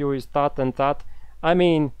my IQ is that and that, I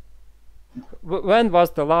mean, when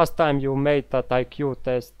was the last time you made that IQ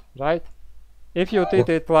test, right? If you did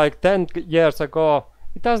it like 10 years ago,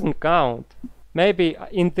 it doesn't count. Maybe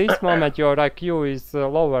in this moment your IQ is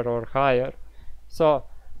lower or higher. So,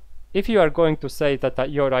 if you are going to say that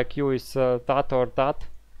your IQ is that or that,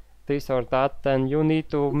 this or that, then you need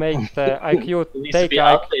to make the IQ take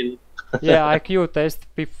IQ test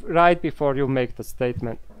right before you make the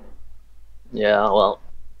statement. Yeah, well,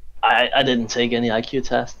 I didn't take any IQ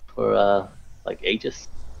test for like ages.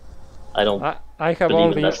 I don't. I have believe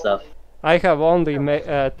only in that stuff. I have only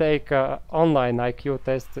take online IQ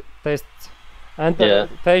tests, and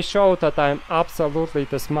they show that I'm absolutely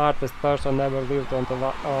the smartest person ever lived on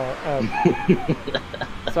the earth.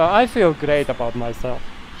 So I feel great about myself.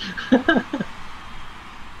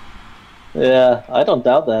 Yeah, I don't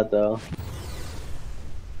doubt that though.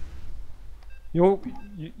 You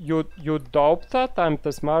doubt that I'm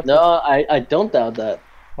the smartest? No, I don't doubt that.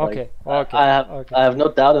 Okay, like, okay. I have no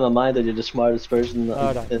doubt in my mind that you're the smartest person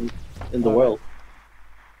in the world.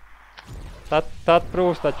 That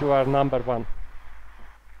proves that you are #1.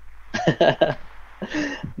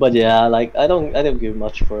 But yeah, like I don't give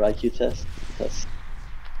much for IQ tests because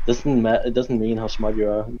it doesn't mean how smart you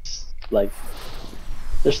are. It's like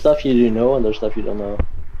there's stuff you do know and there's stuff you don't know.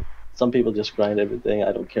 Some people just grind everything.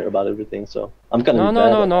 I don't care about everything, so I'm gonna be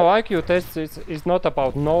bad. No. IQ tests is not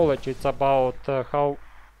about knowledge. It's about how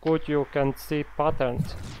good you can see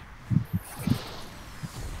patterns.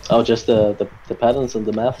 Oh, just the patterns and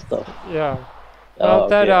the math stuff. Yeah. Well,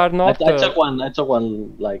 there are not. I took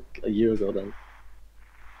one like a year ago then.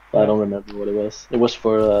 But I don't remember what it was. It was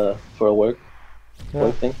for a work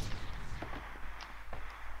thing.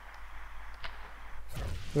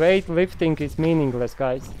 Weightlifting is meaningless,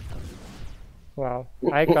 guys. Wow,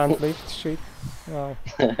 I can't lift shit. Wow.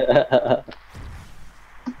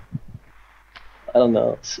 I don't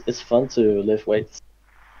know. It's fun to lift weights.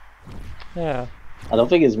 Yeah. I don't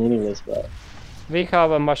think it's meaningless, but we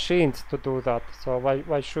have a machines to do that. So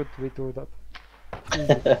why should we do that?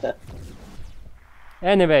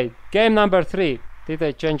 Anyway, game number 3. Did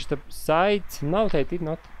they change the sides? No, they did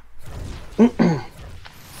not.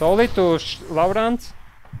 Solid to Laurent,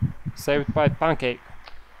 saved by Pancake.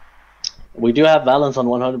 We do have balance on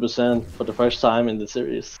 100% for the first time in the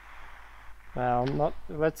series. Well, not.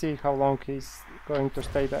 Let's see how long he's going to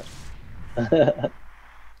stay there.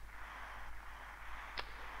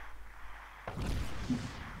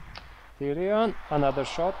 Tyrion, another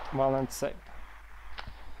shot, Valent saved.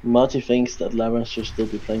 Marty thinks that Laurent should still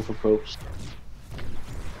be playing for probes.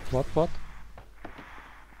 What?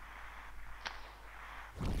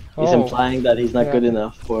 He's implying that he's not good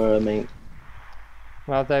enough for a main.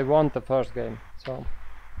 Well, they won the first game, so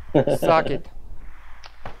suck it.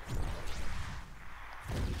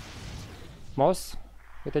 MOS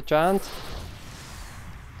with a chance.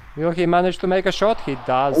 Will he manage to make a shot? He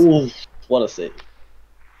does. Ooh, what a save.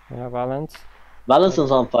 Yeah, Valent. Valent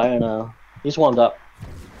is on fire now. He's warmed up.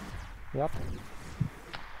 Yep.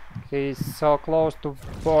 He's so close to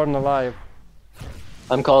born alive.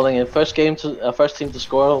 I'm calling it. First team to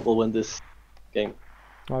score will win this game.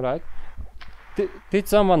 Alright. Did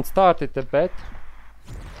someone start the bet?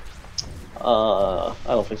 I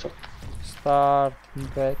don't think so. Start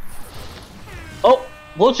bet. Oh,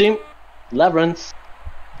 blue team. Labyrinth.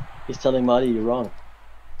 He's telling Marty you're wrong.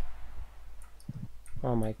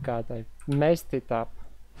 Oh my god, I messed it up.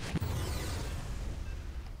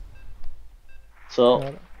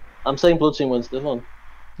 So, I'm saying blue team wins this one.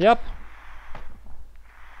 Yep.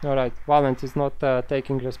 Alright, Valent is not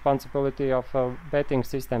taking responsibility of a betting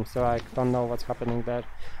system, so I don't know what's happening there.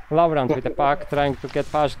 Laurent with the puck, trying to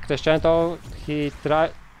get past Crescendo. He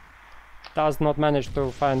does not manage to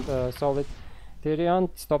find Solid. Tyrion,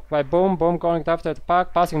 stopped by Boom. Boom going after the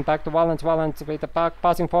puck, passing back to Valent. Valent with the puck,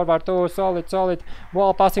 passing forward to Solid.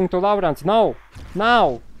 Wall passing to Laurent. No!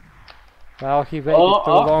 Now! Well, he waited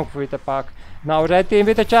too long with the puck. Now red team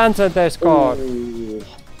with a chance and they score.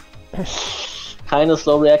 Kind of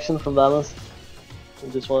slow reaction from Valent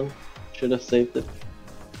in this one. Should have saved it.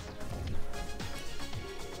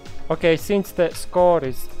 Okay, since the score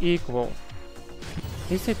is equal,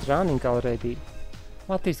 is it running already?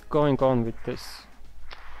 What is going on with this?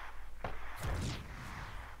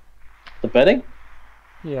 The betting?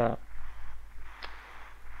 Yeah.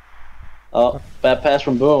 Oh, bad pass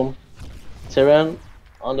from Boom. Tyrion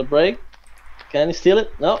on the break. Can he steal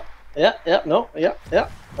it? No. Yeah.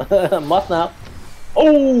 MOS now.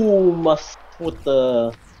 Oh, MOS with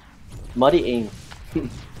the muddy aim.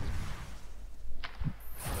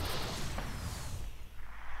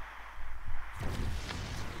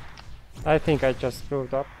 I think I just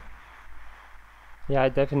screwed up. Yeah, I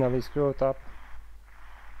definitely screwed up.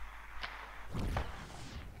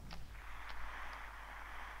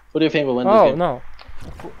 Who do you think will win this game? Oh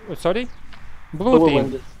no. Sorry? Blue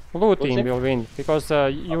team. Blue team will win because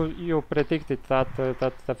you predicted that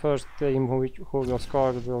the first team who will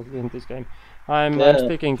score will win this game. I'm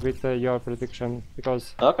sticking with your prediction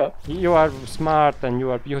because you are smart and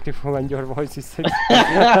you are beautiful and your voice is sexy.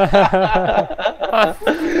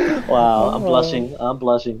 Wow, I'm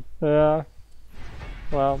blushing. Yeah.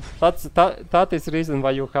 Well, that is the reason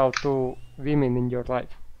why you have 2 women in your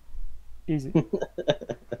life. Easy.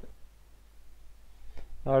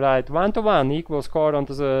 Alright, 1-1, equal score on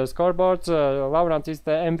the scoreboards. Laurent is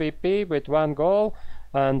the MVP with 1 goal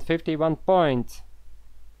and 51 points.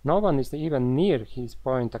 No one is even near his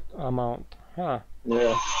point amount. Huh.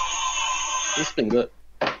 Yeah. He's been good.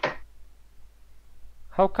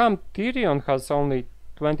 How come Tyrion has only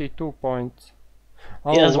 22 points?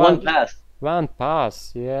 He has one pass. One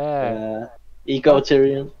pass, yeah. Yeah. Ego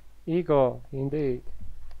Tyrion. Ego, indeed.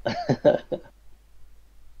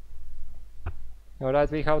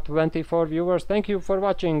 Alright, we have 24 viewers. Thank you for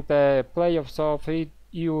watching the playoffs of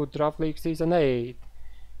EU Draft League Season 8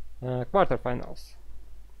 quarterfinals.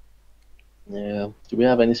 Yeah. Do we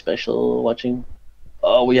have any special watching?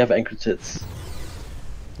 Oh, we have Anchor Tits.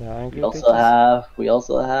 Yeah, Angry We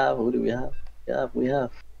also have. Who do we have? Yeah, we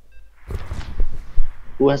have.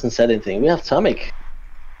 Who hasn't said anything? We have Tomic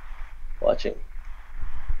watching.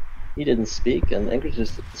 He didn't speak, and Anchor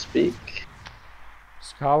Tits didn't speak.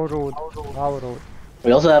 How rude. How rude.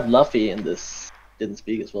 We also have Luffy in this. Didn't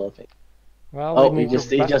speak as well, I think. Well, Oh, we he just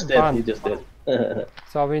did.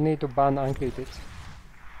 So we need to ban Angry Tits.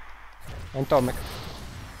 And Tomek.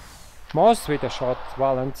 MOS with a shot.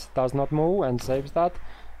 Valence does not move and saves that.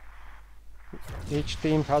 Each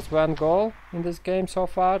team has 1 goal in this game so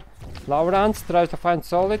far. Laurent tries to find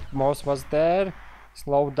Solid. MOS was there.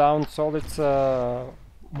 Slow down Solid's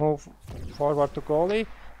move forward to goalie.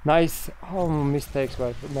 Nice. Oh, mistakes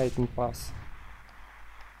were made in pass.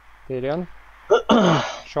 Tyrion.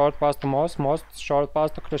 Short pass to MOS. MOS short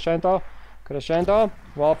pass to Crescendo. Crescendo.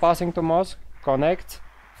 Wall passing to MOS. Connect.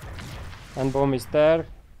 And boom is there.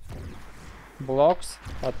 Blocks.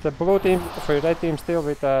 But the blue team, red team still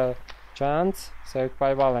with a chance. Saved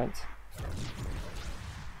by Valence.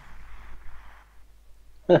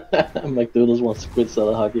 McDoodles wants to quit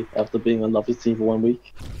Zealot hockey after being on Luffy's team for 1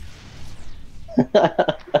 week.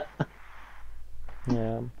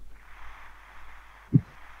 Yeah.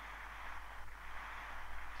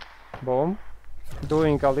 Boom.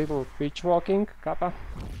 Doing a little beach walking, Kappa.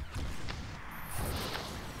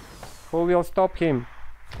 Who will stop him?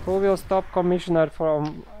 Who will stop Commissioner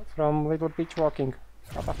from little beach walking?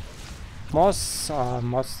 Kappa. MOS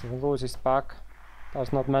loses back.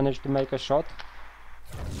 Does not manage to make a shot.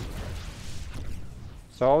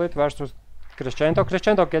 Solid versus Crescendo.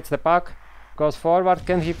 Crescendo gets the puck. Goes forward.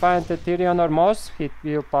 Can he find the Tyrion or MOS? He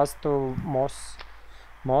will pass to MOS.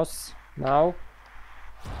 MOS now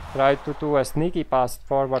tried to do a sneaky pass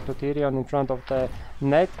forward to Tyrion in front of the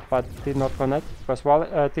net, but did not connect because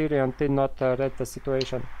Tyrion did not read the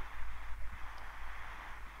situation.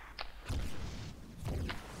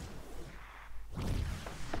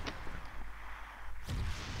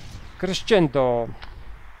 Crescendo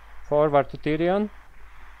forward to Tyrion.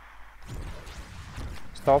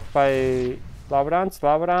 Stopped by Laurent.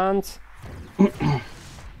 Laurent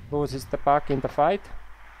loses the puck in the fight.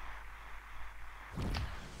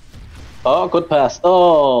 Oh, good pass.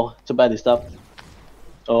 Oh, too bad he stopped.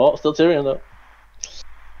 Oh, still Tyrion though.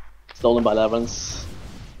 Stolen by Laurent.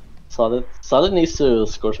 Solid. Solid needs to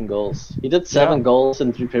score some goals. He did 7 goals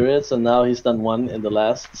in 3 periods, and now he's done 1 in the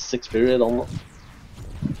last 6 period almost.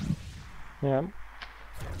 Yeah.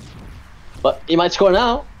 But he might score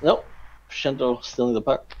now. Nope. Crescendo stealing the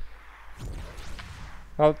puck.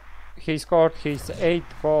 Well, he scored his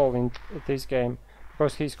 8th goal in this game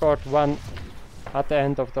because he scored 1 at the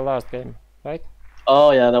end of the last game, right?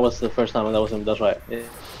 Oh yeah, that was the first time that was him. That's right. Yeah.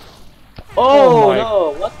 Oh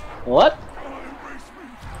no! What? What?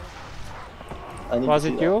 Was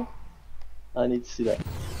it you? I need to see that.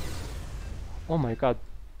 Oh my god!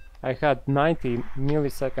 I had 90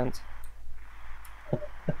 milliseconds.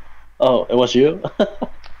 Oh, it was you?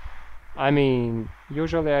 I mean,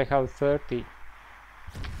 usually I have 30.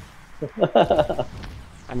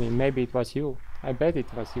 I mean, maybe it was you. I bet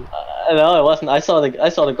it was you. No, it wasn't. I saw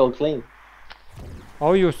the goal clean.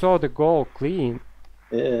 Oh, you saw the goal clean?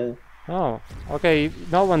 Yeah. Oh, okay.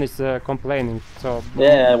 No one is complaining. So.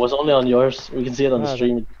 Yeah, it was only on yours. We can see it on the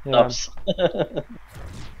stream. Yeah.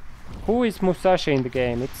 Who is Musashi in the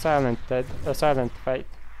game? It's Silent Fate. Silent Fate?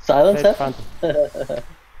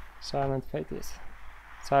 Silent Fate is.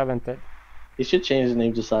 Silent Dead. He should change his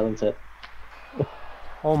name to Silent Fate.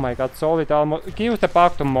 Oh my god, Solid almost. Give the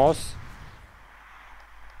puck to MOS.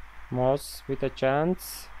 MOS with a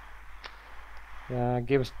chance. Yeah,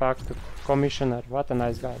 gives back to Commissioner. What a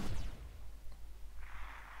nice guy.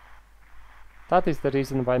 That is the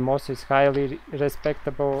reason why MOS is highly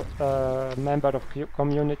respectable member of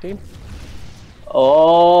community.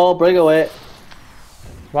 Oh, breakaway.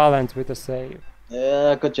 Valence with a save.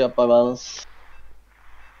 Yeah, good job by Valence.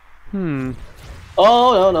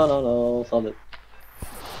 Oh no, solid.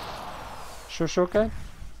 Shushuke?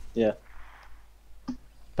 Yeah.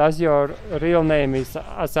 Does your real name is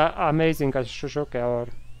as amazing as Shushuke or?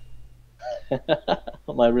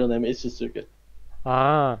 My real name is Suzuki.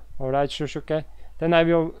 Ah, alright, Shushuke. Then I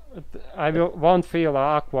won't feel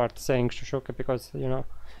awkward saying Shushuke because, you know.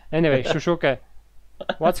 Anyway, Shushuke,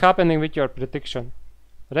 what's happening with your prediction?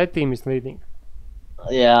 Red team is leading.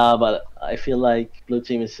 Yeah, but I feel like blue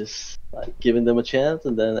team is just like giving them a chance,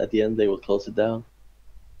 and then at the end they will close it down.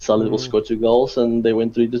 Solid will score 2 goals, and they win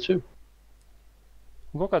 3-2.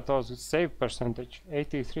 Look at those save percentage,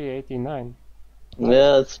 83, 89.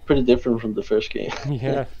 Yeah, it's pretty different from the first game.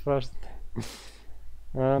 Yeah, first.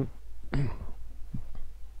 Can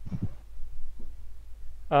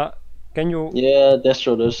you? Yeah,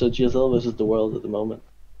 Destro, there's a GSL versus the world at the moment.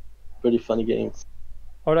 Pretty funny games.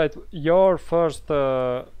 Alright, your first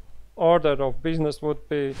order of business would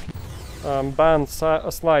be ban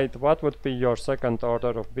slide. What would be your second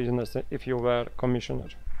order of business if you were commissioner?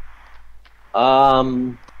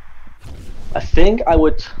 I think I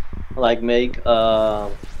would like make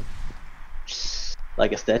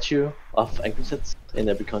like a statue of Anchorset in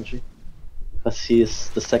every country, because he is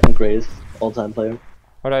the second greatest all-time player.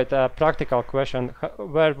 Alright, practical question.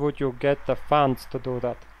 Where would you get the funds to do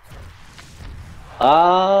that?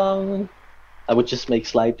 I would just make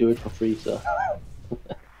Slide do it for free. So.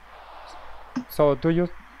 So do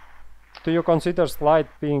you consider Slide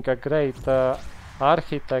being a great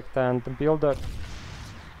architect and builder?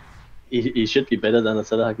 He should be better than a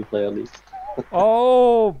Zealot hockey player at least.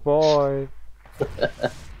 Oh boy!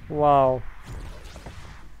 Wow.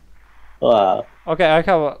 Wow. Okay, I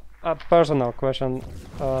have a personal question.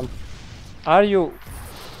 Are you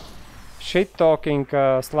shit-talking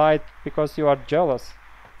Slide because you are jealous?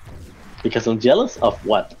 Because I'm jealous of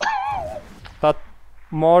what? That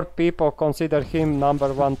more people consider him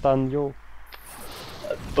 #1 than you.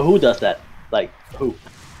 Who does that? Like, who?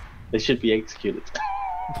 They should be executed.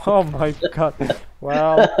 Oh my god.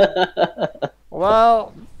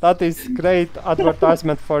 Well, that is great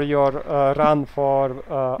advertisement for your run for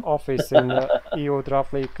office in EU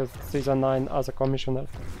Draft League Season 9 as a commissioner.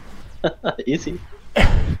 Easy.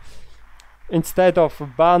 Instead of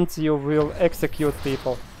bans, you will execute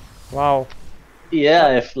people. Wow.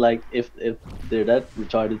 Yeah, if they're that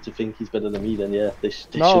retarded to think he's better than me, then yeah, they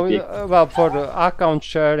should be. Well, for account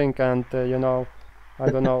sharing and you know, I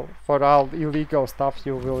don't know, for all illegal stuff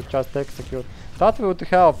you will just execute. That would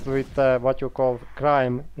help with what you call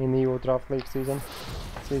crime in EU Draft League season.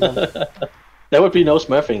 There would be no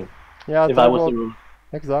smurfing. Yeah, if I was the rule.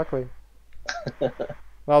 Exactly.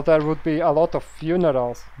 Well, there would be a lot of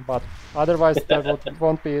funerals, but otherwise there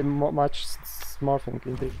won't be much smurfing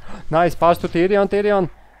indeed. Nice pass to Tyrion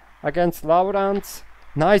against Laurents.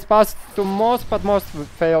 Nice pass to MOS, but MOS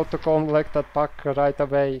failed to collect that puck right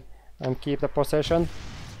away and keep the possession.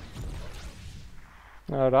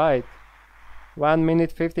 Alright. 1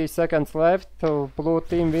 minute 50 seconds left to blue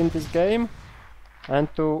team win this game and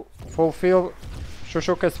to fulfill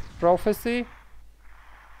Shushuke's prophecy.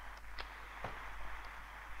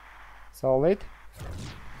 Solid.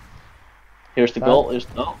 Here's the goal. Here's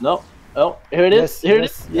no. Oh, here it is. Here it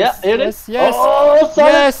is. Yeah, here it is. Yes. Oh,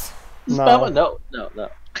 sorry. Yes. No.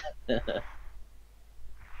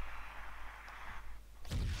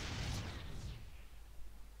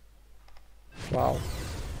 Wow.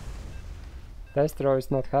 Destro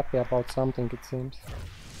is not happy about something, it seems.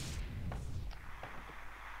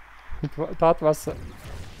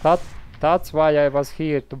 That's why I was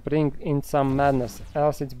here, to bring in some madness,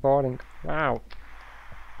 else it's boring. Wow.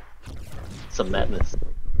 Some madness.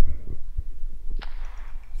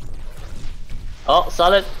 Oh,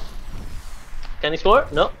 solid. Can he score?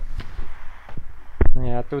 No.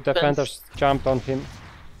 Yeah, 2 defenders jumped on him.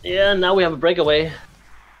 Yeah, now we have a breakaway.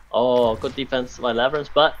 Oh, good defense by Lavrens,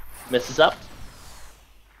 but misses up.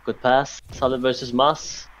 Good pass. Solid versus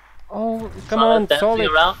MOS. Oh, come on, Solid.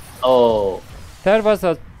 Around. Oh. There was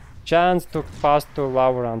a chance to pass to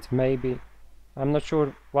Laurent, maybe. I'm not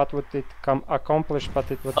sure what would it accomplish, but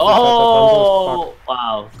it would be better than oh,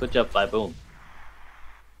 wow. Good job by Boom.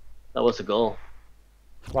 That was a goal.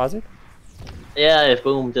 Was it? Yeah, if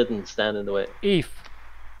Boom didn't stand in the way. If,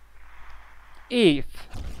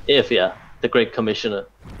 yeah, the great commissioner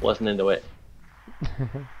wasn't in the way.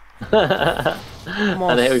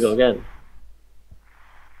 And here we go again.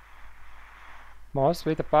 MOS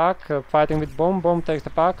with the puck, fighting with Boom. Boom takes the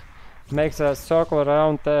puck, makes a circle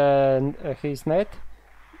around his net,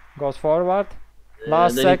 goes forward.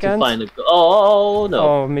 Last second. Oh no!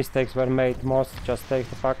 Oh, mistakes were made. MOS just takes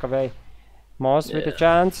the puck away. MOS with a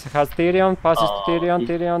chance, has Tyrion, passes to Tyrion.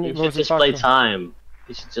 Tyrion he should just play time.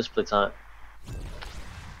 He should just play time.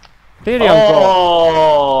 Tyrion goal.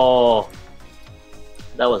 Oh!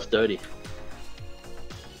 That was dirty.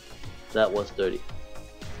 That was dirty.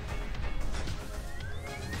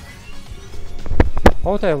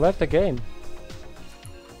 Oh, they left the game.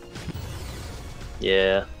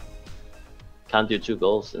 Yeah. Can't do 2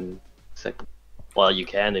 goals in second. Well, you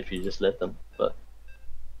can if you just let them, but.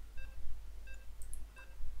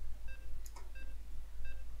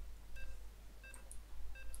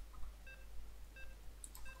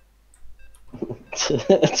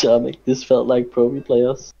 Charming, this felt like Pro B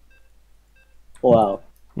playoffs. Wow.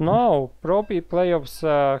 No, Pro B playoffs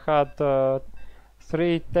had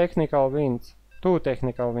 3 technical wins. 2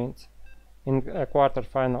 technical wins in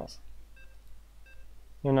quarterfinals.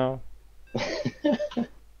 You know.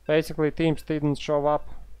 Basically, teams didn't show up.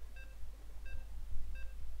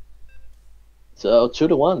 So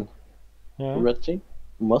 2-1. Yeah. Red team,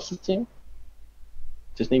 MOS team.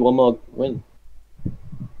 Just need one more win.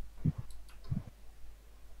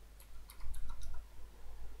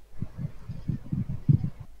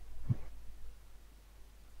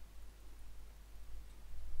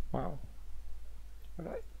 Wow.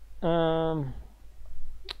 Right.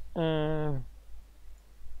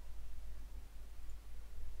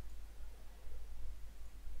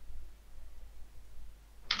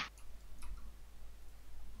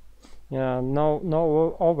 Yeah,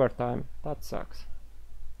 no overtime. That sucks.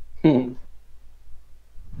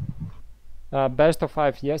 Best of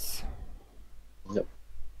 5, yes. Yep.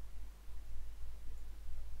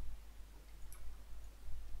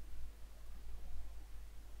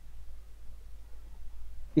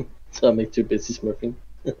 So I make too busy smurfing.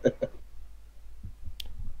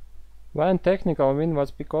 One technical win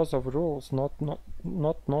was because of rules, not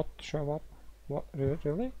show up. What,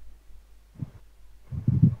 really?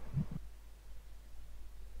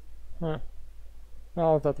 Huh.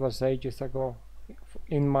 Well, that was ages ago,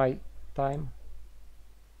 in my time.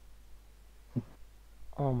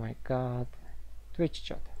 Oh my god. Twitch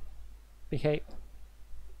chat. Behave.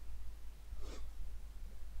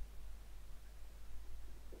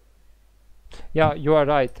 Yeah, you are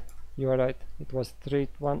right. You are right. It was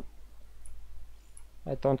 3-1.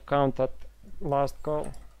 I don't count that last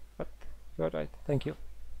goal, but you are right. Thank you.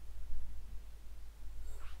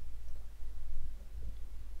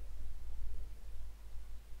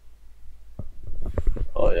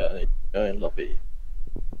 Oh yeah, you're in lobby.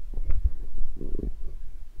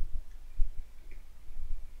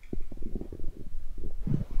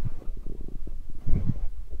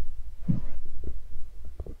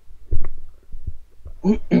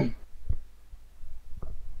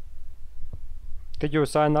 Did you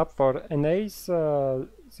sign up for NA's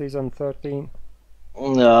season 13?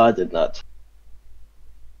 No, I did not.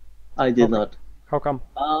 I did not. How come?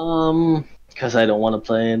 Because I don't want to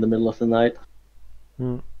play in the middle of the night.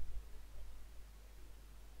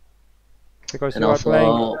 Because And you also,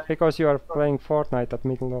 are playing Fortnite at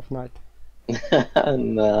middle of night.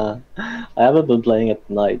 and I haven't been playing at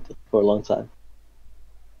night for a long time.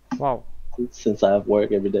 Wow. Since I have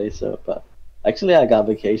work every day, so but actually I got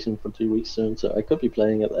vacation for 2 weeks soon, so I could be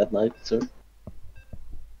playing it at night soon.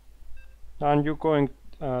 Are you going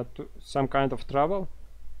to some kind of travel?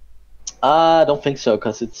 I don't think so,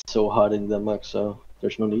 because it's so hot in Denmark, so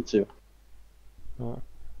there's no need to.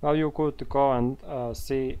 Well, you could go and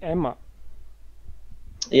see Emma.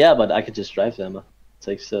 Yeah, but I could just drive to Emma. It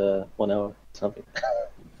takes 1 hour or something.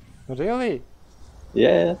 Really?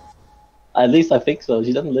 Yeah. At least I think so.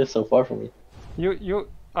 She doesn't live so far from me.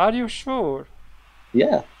 Are you sure?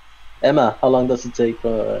 Yeah. Emma, how long does it take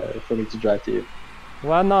for me to drive to you?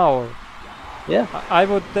 1 hour. Yeah. I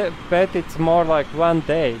would bet it's more like 1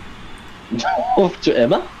 day. To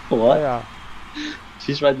Emma? What? Yeah.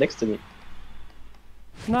 She's right next to me.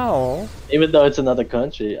 No. Even though it's another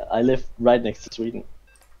country, I live right next to Sweden.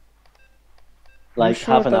 Like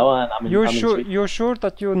half an hour and I'm in Sweden. You're sure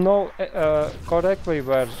that you know correctly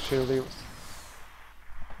where she lives?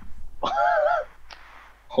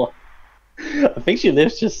 I think she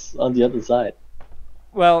lives just on the other side.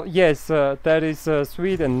 Well, yes, there is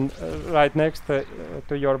Sweden right next to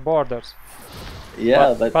your borders.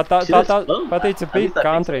 Yeah, but it's a big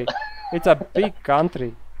country. So. It's a big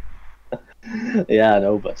country. Yeah, I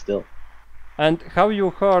know, but still. And have you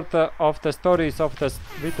heard of the stories of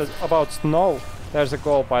about snow? There's a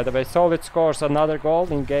goal, by the way. Zealot scores another goal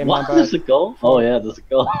in game what? number. There's a goal? Oh yeah, there's a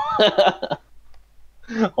goal.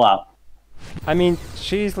 Wow. I mean,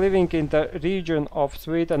 she's living in the region of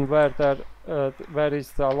Sweden where there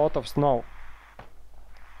is a lot of snow.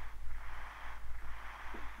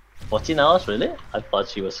 14 hours, really? I thought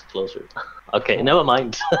she was closer. Okay, never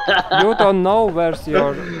mind. You don't know where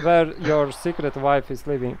your secret wife is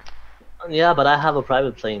living. Yeah, but I have a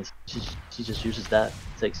private plane. She just uses that.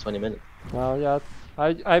 It takes 20 minutes. Well, yeah,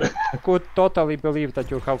 I could totally believe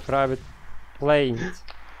that you have private planes.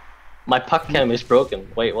 My puck cam is broken.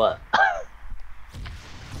 Wait, what?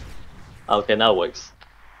 Okay, now it works.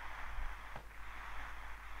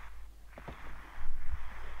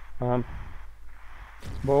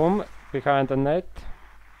 Boom, behind the net,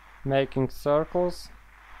 making circles,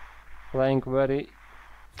 playing very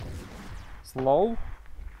slow.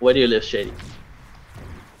 Where do you live, Shady?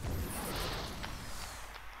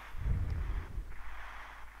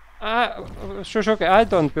 Shushuke, I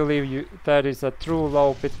don't believe there is a true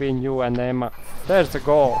love between you and Emma. There's a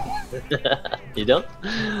goal. You don't?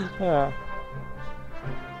 Yeah.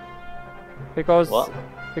 Because What?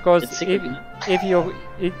 because It's secret, if you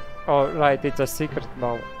oh right, it's a secret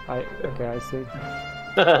love. Okay, I see.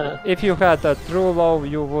 If you had a true love,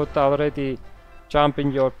 you would already jump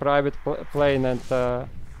in your private plane and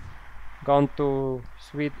gone to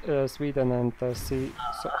Sweden and see.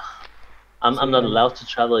 I'm not allowed to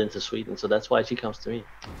travel into Sweden, so that's why she comes to me.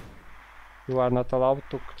 You are not allowed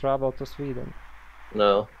to travel to Sweden.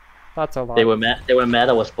 No. That's a lot. They were mad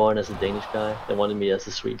I was born as a Danish guy. They wanted me as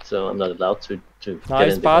a Swede, so I'm not allowed to Nice get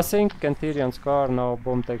in. passing, can Tyrion score? No,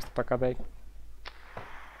 Boom takes the puck away.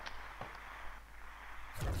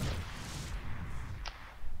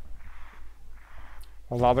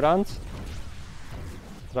 Labrans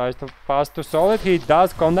tries to pass to Solid, he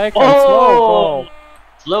does connect and slow goal!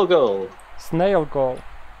 Slow goal! Snail goal.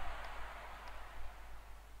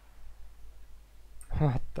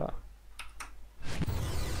 What the?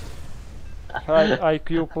 High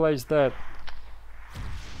IQ plays there.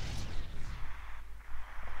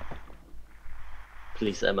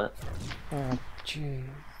 Please, Emma. Oh, jeez.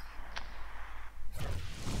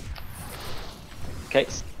 Okay,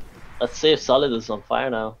 let's see if Solid is on fire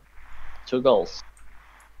now. 2 goals.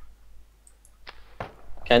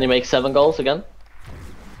 Can he make 7 goals again?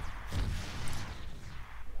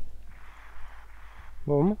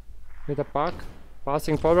 Boom. With a puck.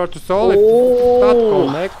 Passing forward to Solid. Oh. That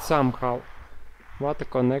connects somehow. What a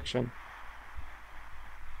connection.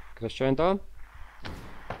 Crescendo.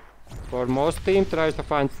 For MOS team tries to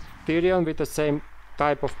find Tyrion with the same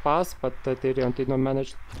type of pass, but Tyrion did not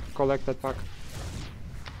manage to collect that puck.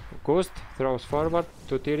 Gust throws forward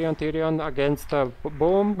to Tyrion. Tyrion against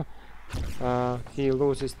Boom. He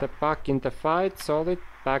loses the puck in the fight. Solid.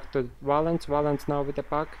 Back to Valens. Valens now with the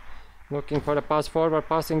puck. Looking for a pass forward,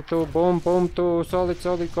 passing to Boom, Boom to Solid,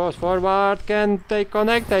 Solid goes forward, can they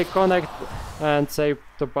connect? They connect and saved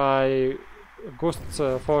by Gust's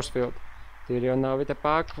force field. Tyrion now with the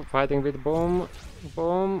puck, fighting with Boom,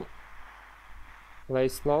 Boom,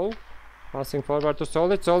 plays slow, passing forward to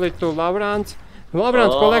Solid, Solid to Lavrans,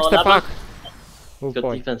 Lavrans collects the puck. Oh Good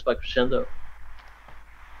boy. defense by Crescendo.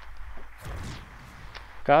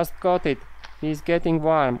 Gust got it, he's getting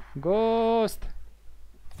warm, Ghost!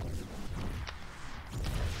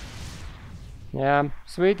 Yeah,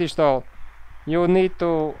 Swedish doll. You need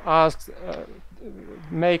to ask,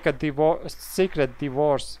 make a secret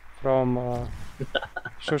divorce from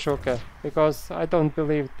Shushuke, because I don't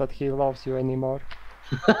believe that he loves you anymore.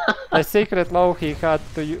 The secret love he had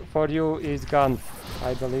for you is gone,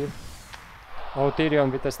 I believe. Oh, Tyrion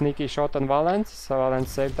with a sneaky shot on Valens, so Valens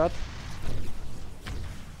saved that.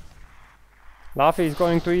 Laffy is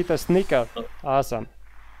going to eat a Snicker. Awesome.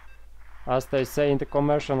 As they say in the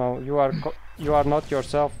commercial, you are not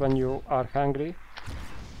yourself when you are hungry.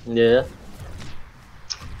 Yeah.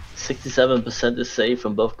 67% is saved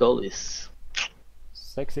from both goalies.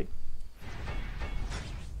 Sexy.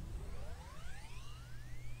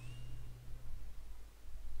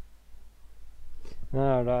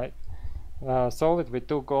 Alright. Solid with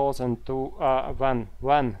 2 goals and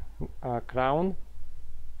one crown.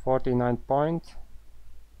 49 points.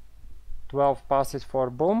 12 passes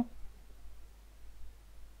for Boom.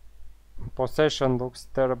 Possession looks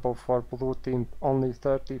terrible for blue team, only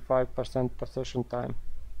 35% possession time.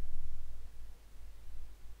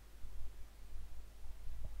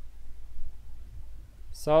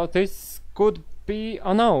 So this could be,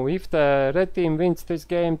 oh no, if the red team wins this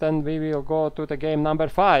game, then we will go to the game number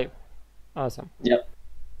 5. Awesome. Yep.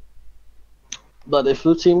 But if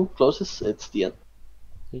blue team closes, it's the end.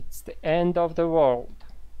 It's the end of the world.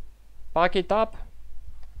 Pack it up,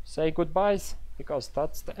 say goodbyes, because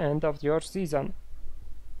that's the end of your season.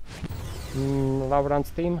 Laurent's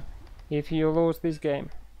team, if you lose this game.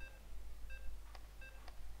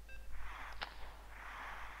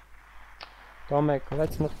 Tomek,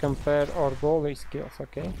 let's not compare our goalie skills,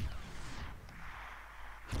 okay?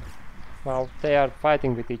 Well, they are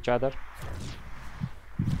fighting with each other.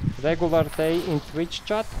 Regular day in Twitch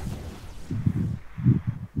chat.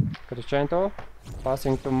 Crescendo.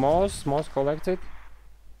 Passing to MOS. MOS collects it.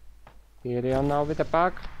 Tyrion now with the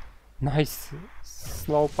pack. Nice.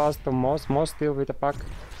 Slow pass to MOS. MOS still with the pack.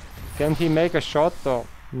 Can he make a shot though?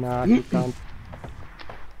 Nah, he can't.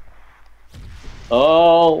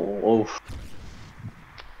 Oh, oof.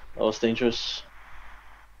 That was dangerous.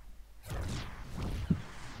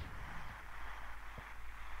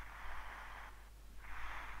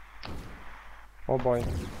 Oh boy.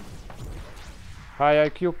 High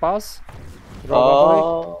IQ pass?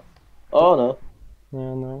 Probably. Oh no.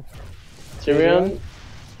 Yeah, no. Tyrion?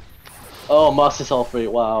 Oh, MOS is all free.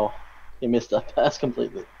 Wow. He missed that pass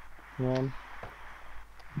completely. Yeah.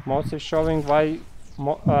 MOS is showing why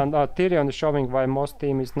Tyrion is showing why MOS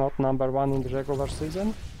team is not #1 in the regular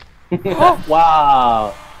season.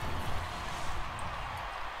 Wow.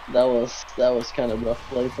 That was kind of rough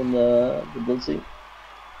play from the blue team.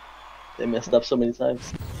 They messed up so many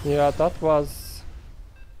times. Yeah, that was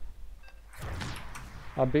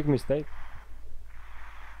a big mistake.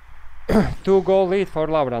 2-goal lead for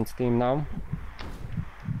Laurent's team now.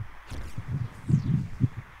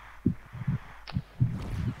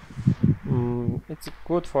 It's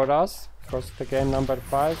good for us because the game number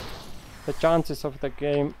 5, the chances of the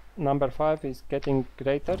game number 5 is getting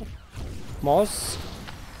greater. MOS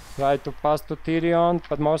try to pass to Tyrion,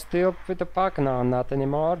 but MOS still with the puck. No, not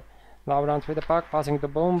anymore. Laurent with the puck, passing to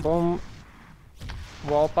Boom, Boom.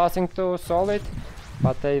 Wall passing to Solid,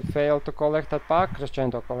 but they fail to collect that puck.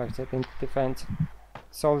 Crescendo collects it in defense.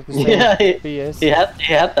 Solid is PS. He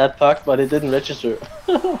had that puck, but it didn't register.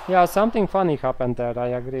 Yeah, something funny happened there. I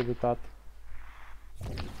agree with that.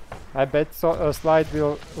 I bet Slide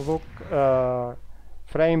will look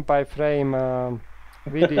frame by frame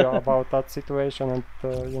video about that situation and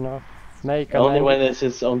you know, make only when it's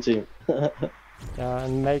his own team. Yeah,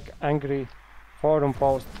 and make angry forum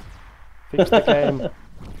post. Fix the game.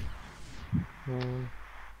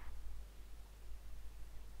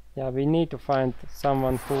 Yeah, we need to find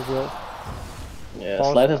someone who will. Yeah,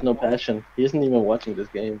 Slide has no passion. He isn't even watching this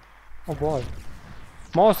game. Oh boy.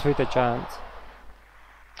 MOS with a chance.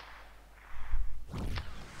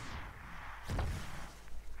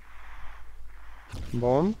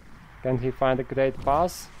 Boom. Can he find a great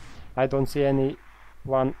pass? I don't see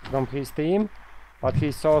anyone from his team, but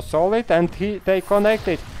he saw Solid and they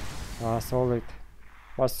connected. Ah, Solid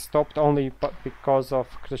was stopped only because of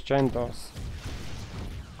Crescendo's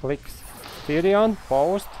clicks. Tyrion,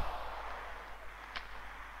 post.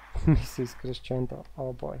 Misses Crescendo.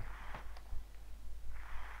 Oh boy.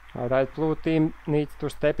 Alright, blue team needs to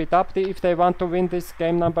step it up if they want to win this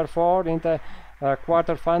game number 4 in the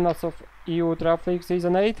quarterfinals of EU Draft League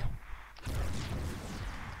Season 8.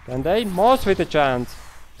 Can they? MOS with a chance.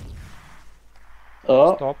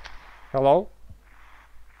 Oh. Stop. Hello?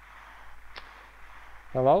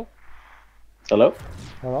 Hello? Hello?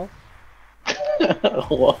 Hello?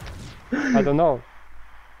 What? I don't know.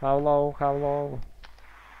 Hello? Hello?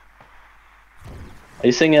 Are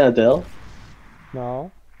you singing Adele?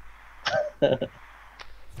 No.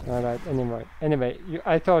 Alright, anyway,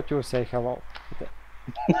 I thought you say hello.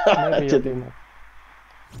 Maybe you didn't.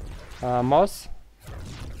 MOS?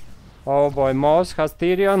 Oh boy, MOS has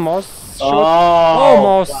Tyrion. MOS shoot. Oh,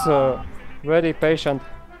 MOS! Wow. Very patient.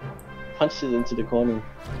 Punched it into the corner.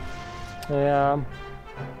 Yeah.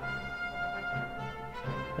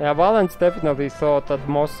 Yeah, Valence definitely thought that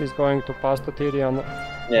MOS is going to pass to Tyrion.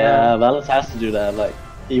 Yeah, Valence has to do that. Like,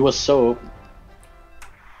 he was so.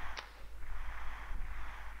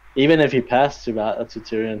 Even if he passed to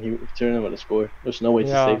Tyrion, Tyrion would have scored. There's no way to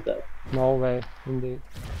save that. No way, indeed.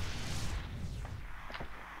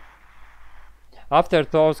 After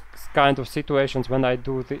those kind of situations, when I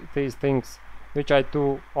do these things, which I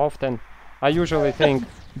do often, I usually think,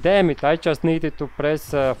 damn it, I just needed to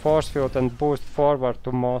press force field and boost forward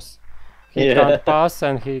to MOS. He can't pass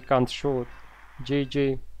and he can't shoot.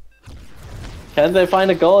 GG. Can they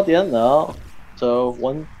find a goal at the end? No. So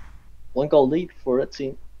one goal lead for Red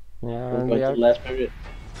Team. Yeah, and we are last period.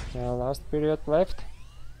 Yeah, last period left.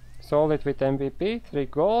 Solid with MVP, 3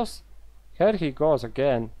 goals. Here he goes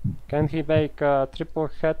again. Can he make a triple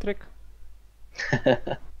hat-trick?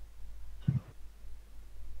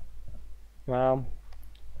 Well,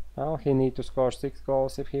 he needs to score 6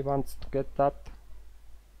 goals if he wants to get that.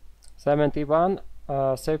 71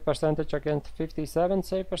 save percentage against 57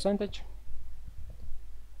 save percentage.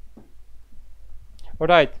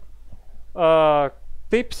 Alright.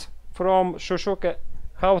 Tips from Shushuke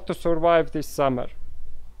how to survive this summer.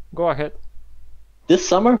 Go ahead. This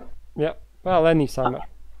summer? Yeah, well, any summer.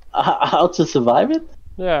 How to survive it?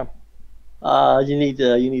 Yeah. You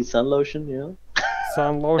need sun lotion, you know.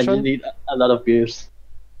 Sun lotion. And you need a lot of beers.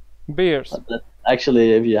 Beers.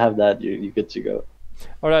 Actually, if you have that, you're good to go.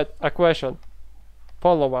 Alright, a question.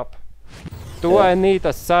 Follow up. Do Yeah. I need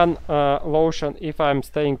a sun lotion if I'm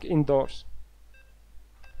staying indoors?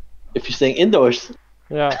 If you're staying indoors,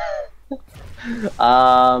 Yeah.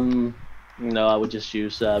 no, I would just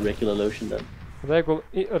use regular lotion then.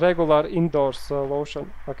 Regular indoors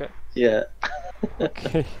lotion. Okay. Yeah.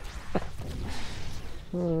 Okay.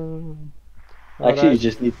 Actually, you Alright.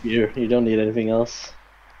 just need beer. You don't need anything else.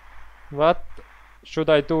 What should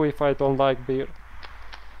I do if I don't like beer?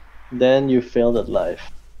 Then you failed at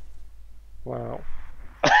life. Wow.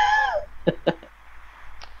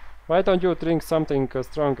 Why don't you drink something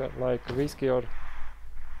stronger, like whiskey or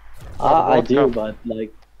I vodka? do, but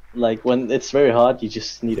like when it's very hot, you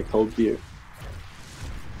just need a cold beer.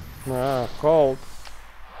 Ah, cold.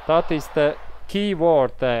 That is the key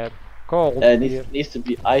word there. Cold It beer. needs to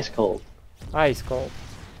be ice cold. Ice cold.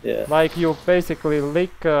 Yeah. Like you basically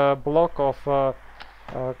lick a block of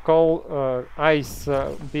cold ice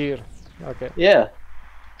beer. Okay. Yeah.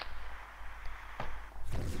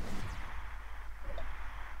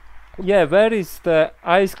 Yeah, where is the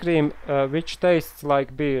ice cream which tastes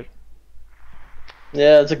like beer?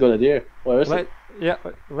 Yeah, that's a good idea. Where is it? Yeah,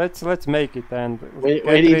 let's make it and Wait,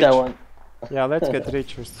 get eat rich. that one. Yeah, let's get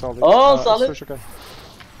rich with solid. Oh, solid. sushi guy.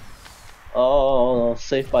 Oh,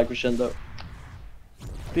 safe by Crescendo.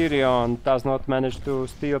 Tyrion does not manage to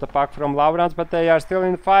steal the puck from Laurence, but they are still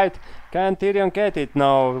in the fight. Can Tyrion get it?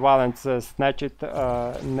 No, Valence snatch it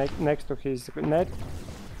next to his net.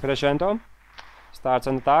 Crescendo starts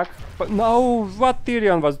an attack. But no, what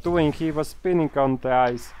Tyrion was doing, he was spinning on the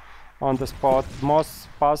ice on the spot. MOS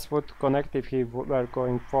pass would connect if he were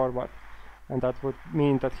going forward. And that would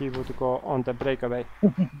mean that he would go on the breakaway.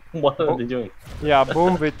 What are they doing? Yeah,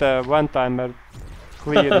 boom with a one-timer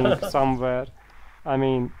clearing somewhere. I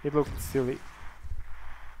mean, it looked silly.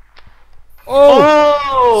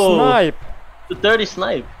 Oh! Snipe! The dirty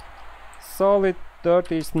snipe. Solid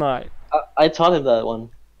dirty snipe. I taught him that one.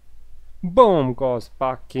 Boom goes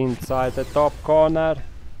back inside the top corner.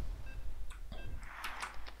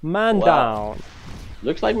 Man Wow. down.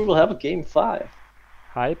 Looks like we will have a game 5.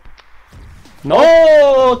 Hype. No!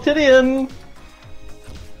 Oh, Tyrion!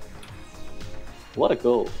 What a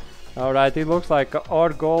goal. Alright, it looks like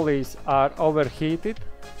our goalies are overheated.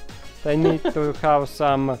 They need to have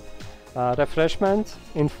some refreshment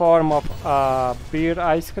in form of beer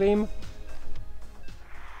ice cream.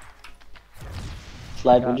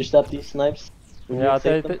 Slide, Yeah. would you stop these snipes? Would you Yeah,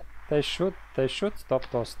 take them? they should stop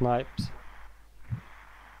those snipes.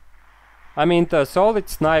 I mean, the solid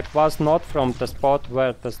snipe was not from the spot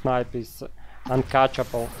where the snipe is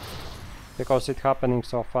uncatchable, because it's happening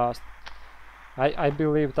so fast. I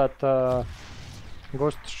believe that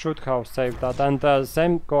Ghost should have saved that, and the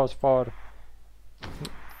same goes for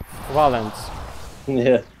Valence.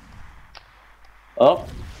 Yeah. Oh,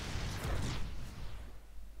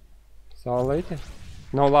 Solid.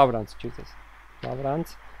 No, Laurence, Jesus.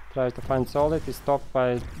 Laurence tries to find Solid, is stopped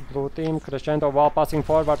by blue team. Crescendo while passing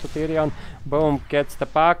forward to Tyrion. Boom, gets the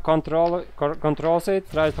puck, controls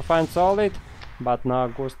it, tries to find Solid. But now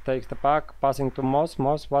Ghost takes the puck, passing to MOS.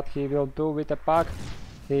 MOS, what he will do with the puck?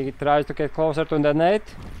 He tries to get closer to the net.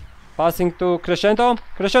 Passing to Crescendo.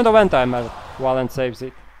 Crescendo one-timer. Valence saves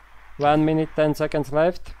it. 1 minute 10 seconds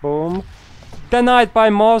left. Boom. Denied by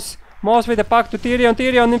MOS. MOS with the puck to Tyrion.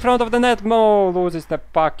 Tyrion in front of the net. Mo loses the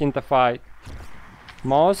puck in the fight.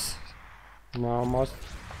 MOS. No, MOS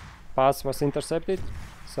pass was intercepted.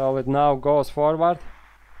 Solid now goes forward.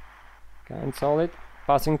 Can Solid.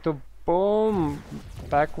 Passing to Boom.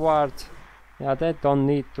 Backwards. Yeah, they don't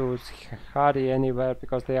need to hurry anywhere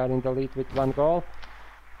because they are in the lead with 1 goal.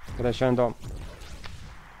 Crescendo.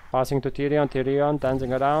 Passing to Tyrion. Tyrion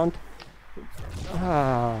dancing around.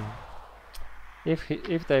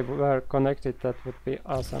 If they were connected, that would be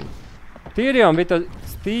awesome. Tyrion with a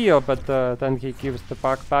steal, but then he gives the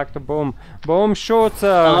puck back to Boom. Boom shoots hit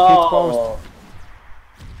post.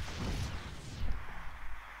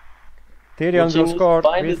 Tyrion will score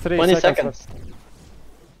with 3 seconds.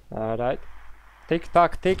 Alright. Tick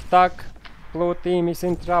tock. Blue team is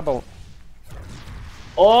in trouble.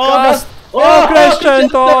 Oh, Oh,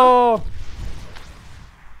 Crescendo!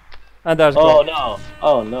 And there's goal. no!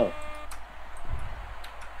 Oh no!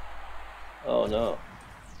 Oh no!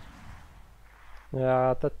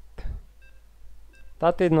 Yeah,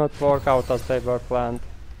 that did not work out as they were planned.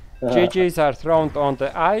 GGs are thrown on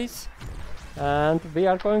the ice, and we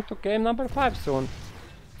are going to game number 5 soon.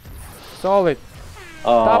 Solid.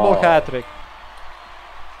 Oh. Double hat-trick.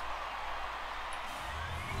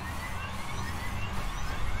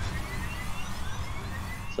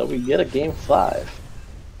 So we get a game 5.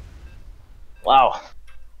 Wow.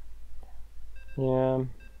 Yeah.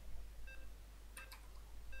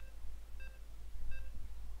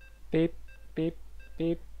 Beep, beep,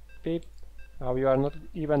 beep, beep. Now you are not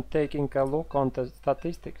even taking a look on the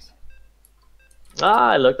statistics.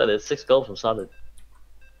 Ah, I looked at it. 6 goals from Solid.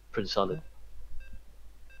 Pretty solid.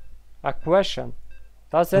 A question.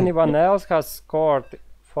 Does anyone else has scored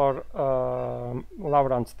for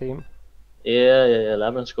Laurent's team? Yeah.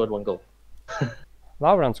 Laverne scored 1 goal.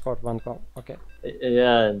 Laurent scored 1 goal. Okay.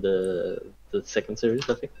 Yeah, in the second series,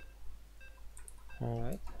 I think. All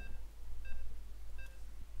right.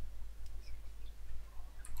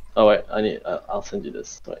 Oh wait, I'll send you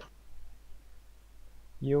this. Wait.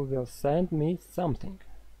 You will send me something.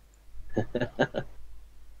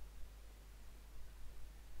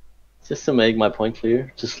 Just to make my point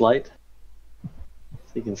clear, just slide.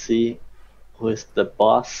 So you can see who is the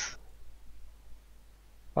boss.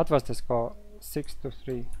 What was the score?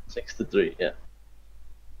 6-3. 6-3, yeah.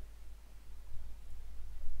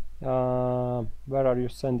 Where are you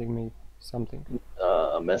sending me something?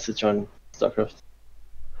 A message on StarCraft.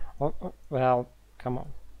 Oh, well, come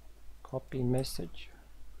on. Copy message.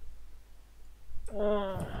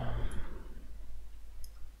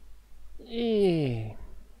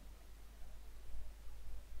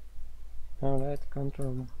 Alright,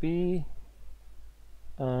 Control B.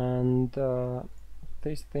 And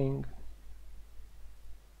this thing.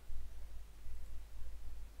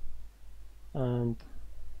 And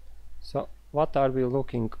so, what are we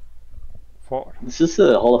looking for? This is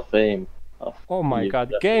a Hall of Fame. Oh my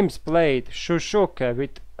god, games played, Shushuke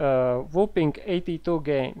with whooping 82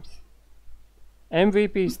 games.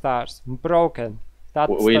 MVP stars, broken. That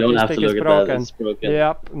we don't have to statistic is look at broken. that, it's broken.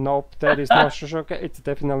 Yep, nope, there is no Shushuke, it's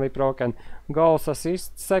definitely broken. Goals,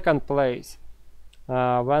 assists, second place.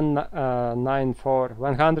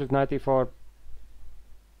 194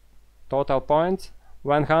 total points,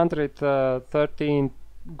 113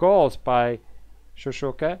 goals by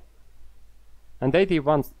Shushuke, and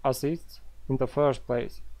 81 assists in the first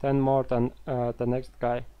place, 10 more than the next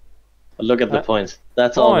guy. Look at the points.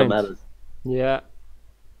 That's all that matters. Yeah,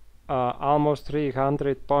 almost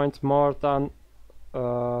 300 points more than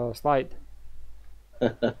Slide.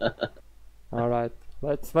 All right,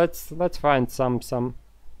 let's find some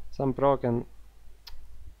broken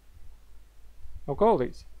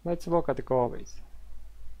goalies. Let's look at the goalies.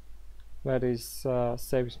 Where is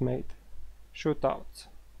saves made? Shootouts.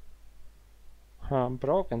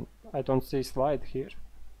 Broken. I don't see Slide here.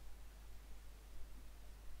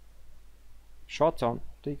 Shots on.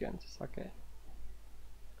 Regens. Okay.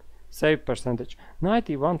 Save percentage.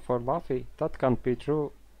 91 for Luffy. That can't be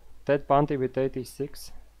true. Ted Bundy with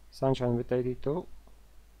 86. Sunshine with 82.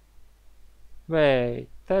 Wait.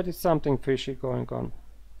 There is something fishy going on.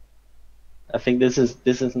 I think this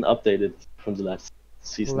isn't updated from the last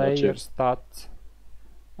season. Player stats.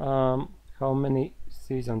 How many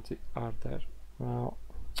seasons are there?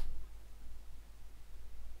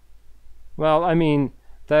 Well, I mean,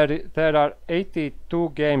 there are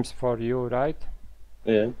 82 games for you, right?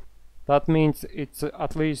 Yeah. That means it's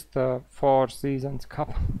at least 4 seasons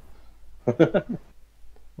cup.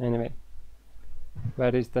 Anyway,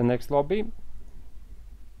 where is the next lobby?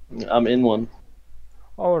 I'm in one.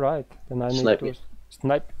 All right, then I need to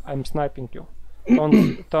snipe. I'm sniping you.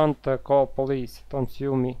 Don't call police. Don't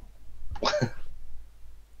sue me.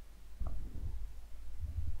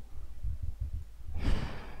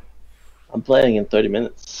 I'm playing in 30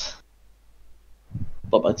 minutes,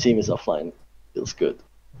 but my team is offline. Feels good.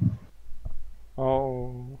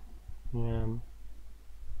 Oh, yeah.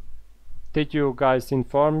 Did you guys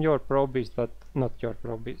inform your probies that not your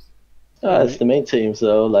probies? It's the main team,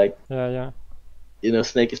 so like. Yeah. You know,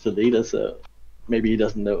 Snake is the leader, so maybe he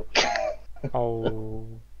doesn't know. Oh,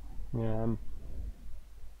 yeah.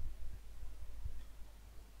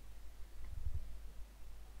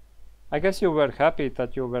 I guess you were happy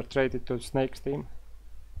that you were traded to Snake's team.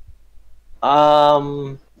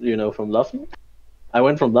 You know, from Luffy? I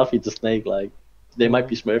went from Luffy to Snake, like, they might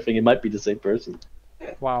be smurfing, it might be the same person.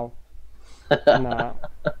 Wow. Nah,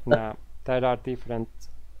 there are different.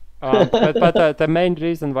 But the main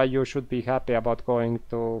reason why you should be happy about going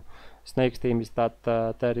to Snake's team is that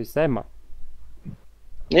there is Emma.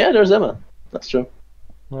 Yeah, there's Emma. That's true.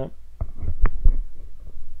 Yeah.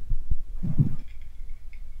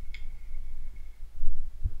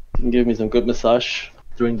 You can give me some good massage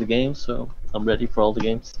during the game, so I'm ready for all the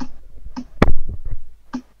games.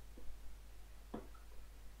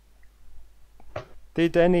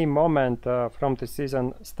 Did any moment from the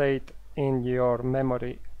season stay in your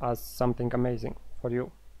memory as something amazing for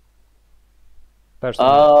you?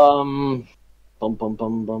 Personally? Bum bum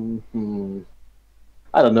bum bum.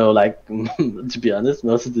 I don't know. Like to be honest,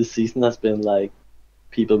 most of this season has been like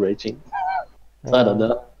people raging. So I don't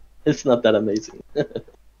know. It's not that amazing.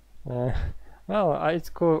 Well, it's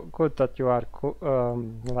good that you are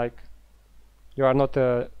like you are not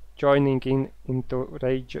joining into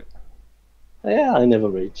rage. Yeah, I never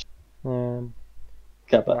rage.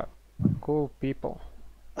 Kappa. Cool people.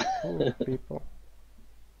 Cool people.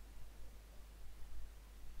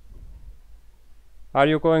 Are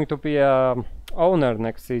you going to be a owner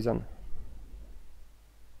next season?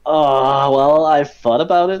 Well, I thought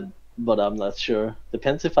about it, but I'm not sure.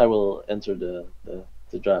 Depends if I will enter the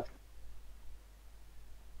draft.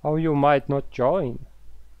 Oh, you might not join.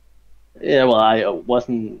 Yeah, well, I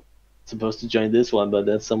wasn't supposed to join this one, but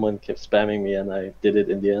then someone kept spamming me, and I did it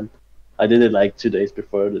in the end. I did it like 2 days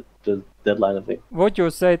before the deadline, I think. Would you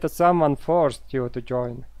say that someone forced you to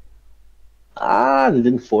join? They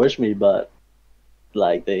didn't force me, but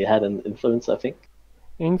like they had an influence, I think.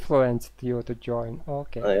 Influenced you to join.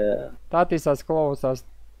 Okay. Yeah. That is as close as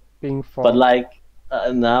being forced. But like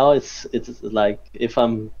now it's like if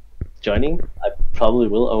I'm joining, I probably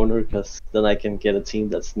will own her because then I can get a team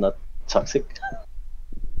that's not toxic.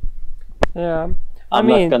 Yeah. I'm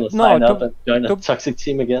not gonna sign up and join a toxic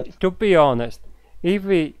team again. To be honest, if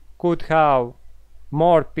we could have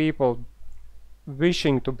more people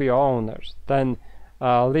wishing to be owners, then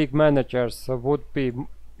league managers would be,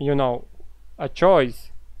 you know, a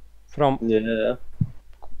choice from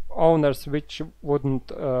owners which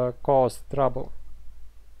wouldn't cause trouble.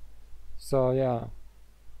 So yeah,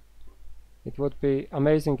 it would be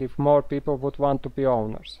amazing if more people would want to be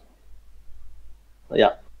owners.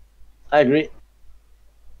 Yeah, I agree.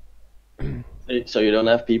 So you don't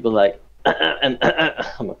have people like and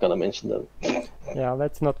I'm not gonna mention them. Yeah,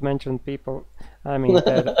 let's not mention people. I mean,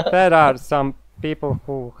 there are some people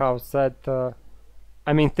who have said,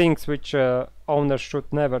 I mean, things which owners should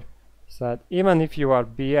never said. Even if you are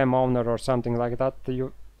BM owner or something like that,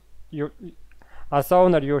 you as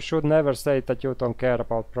owner you should never say that you don't care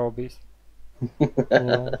about Pro Bs. You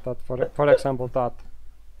know, that for example that.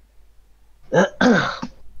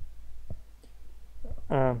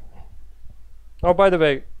 Oh, by the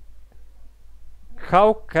way,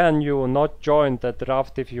 how can you not join the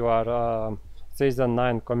draft if you are season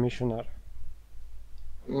 9 commissioner?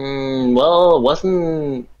 Well,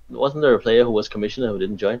 wasn't there a player who was commissioner who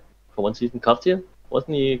didn't join for one season? Kofti?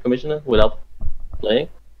 Wasn't he commissioner without playing?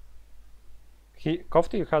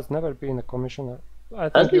 Kofti has never been a commissioner. I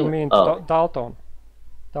think you mean Dalton.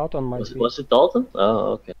 Dalton might be. Was it Dalton?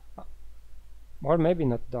 Oh, okay. Or maybe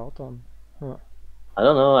not Dalton. Huh. I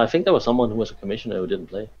don't know. I think there was someone who was a commissioner who didn't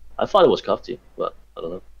play. I thought it was Kofti, but I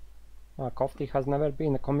don't know. Kofti has never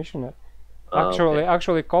been a commissioner.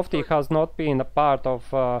 Actually, Kofti has not been a part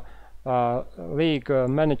of league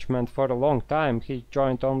management for a long time. He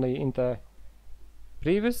joined only in the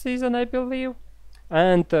previous season, I believe.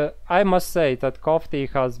 And I must say that Kofti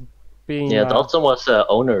has been... Yeah, Dalton was the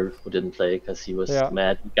owner who didn't play because he was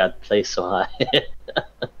mad he got placed so high.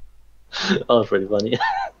 That was pretty funny.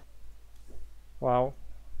 Wow.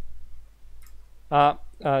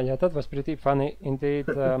 Yeah, that was pretty funny indeed.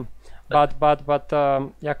 But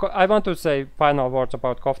yeah, I want to say final words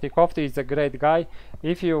about Kofti. Kofti is a great guy.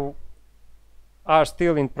 If you are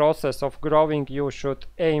still in process of growing, you should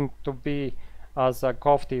aim to be as a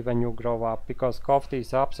Kofti when you grow up, because Kofti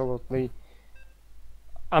is absolutely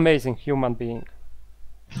amazing human being.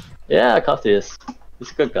 Yeah, Kofti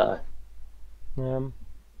he's a good guy.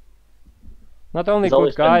 Not only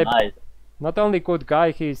good guy, not only good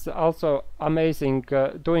guy, he's also amazing,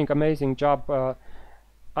 doing amazing job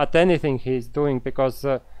at anything he's doing, because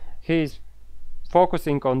he's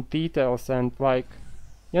focusing on details, and like,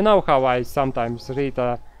 you know how I sometimes read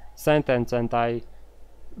a sentence and I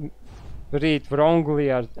read wrongly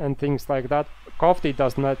and things like that. Kofti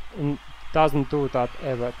doesn't do that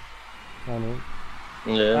ever. I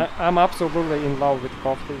mean, I'm absolutely in love with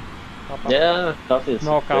Kofti. Yeah, Kofti is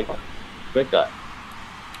no great guy.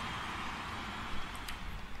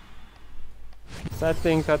 Sad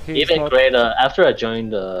thing that he's even great. After I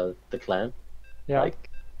joined the clan, yeah, like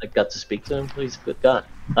I got to speak to him. He's a good guy.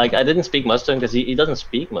 Like I didn't speak much to him because he doesn't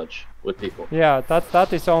speak much with people. Yeah,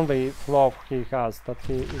 that is only flaw he has, that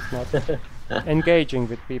he is not engaging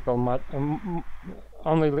with people much.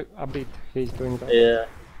 Only a bit he's doing that. Yeah.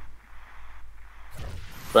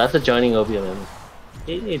 But after joining OBMM,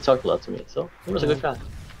 he talked a lot to me, so he was a good guy.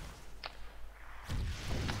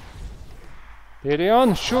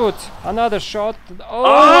 Tyrion shoots another shot.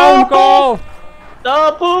 Oh, goal!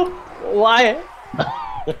 No, poop! Why?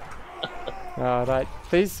 Alright,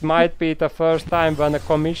 this might be the first time when a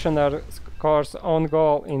commissioner scores own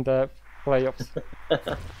goal in the playoffs.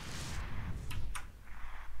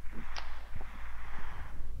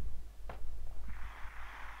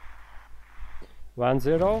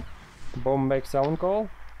 1-0. Boom makes own goal.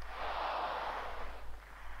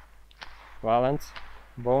 Valence.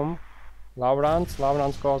 Boom. Lawrence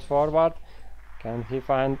goes forward. Can he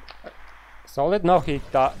find Solid? No, he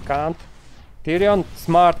can't. Tyrion,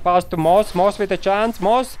 smart pass to MOS. MOS with a chance.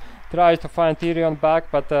 MOS tries to find Tyrion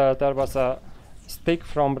back, but there was a stick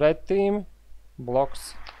from red team.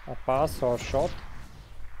 Blocks a pass or shot.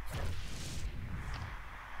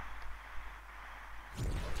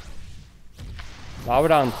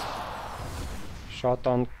 Laurent. Shot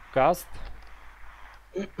on cast.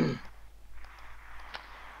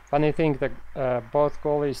 Funny thing that both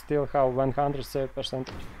goalies still have 100 save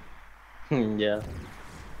percentage. Yeah.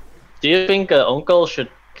 Do you think own goal should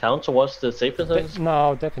count towards the save percentage?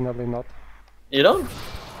 No, definitely not. You don't?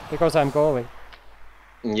 Because I'm goalie.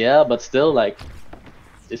 Yeah, but still, like,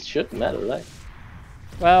 it should matter, right?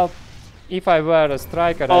 Well, if I were a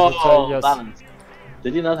striker, I would say yes. Balance.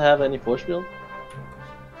 Did he not have any force field?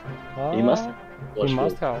 He must have. He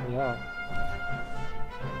must have, yeah.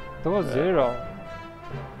 2-0.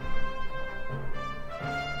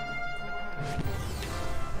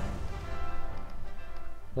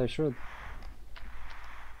 They should.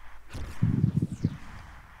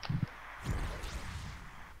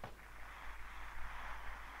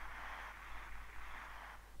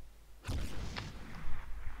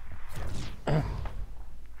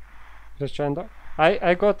 Crescendo.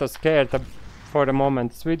 I got scared for a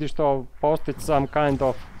moment. Swedish Toll posted some kind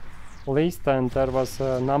of list and there was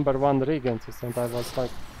number 1 Regencies and I was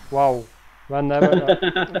like, wow, whenever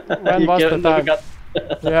when was the time?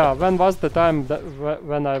 Yeah, when was the time that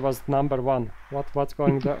when I was number 1? What's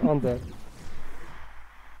going on there?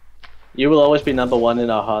 You will always be number 1 in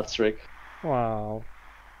our hearts, Rick. Wow.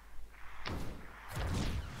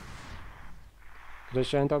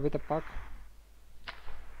 Crescendo with the puck.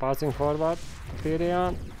 Passing forward.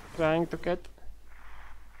 Tyrion trying to get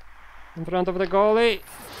in front of the goalie.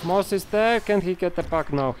 MOS is there. Can he get the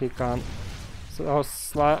puck? No, he can't. So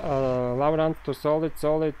Laurent to Solid,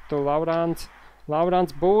 Solid to Laurent.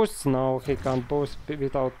 Laurent boosts. No, he can't boost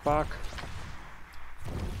without puck.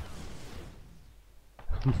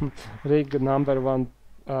 Rig number 1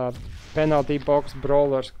 penalty box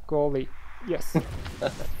brawlers goalie. Yes.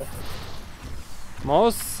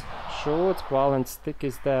 MOS shoots. Valence stick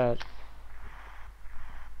is there.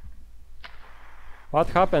 What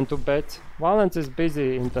happened to Bet? Valence is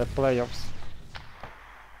busy in the playoffs.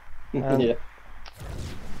 Yeah.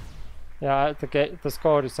 Yeah, the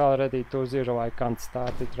score is already 2-0. I can't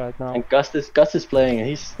start it right now. And Gus is playing, and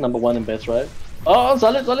he's number 1 in bets, right? Oh,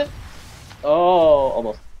 Zealot, Zealot! Oh,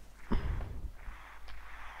 almost.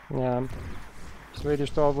 Yeah.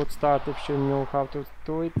 Swedish Toll would start if she knew how to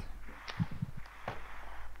do it.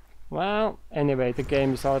 Well, anyway, the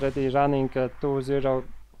game is already running 2-0.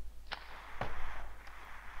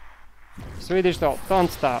 Swedish Toll,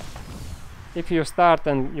 don't start. If you start,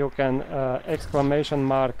 then you can exclamation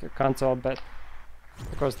mark cancel bet,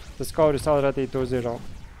 because the score is already 2-0.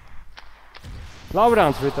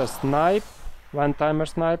 Laurent with a snipe, 1-timer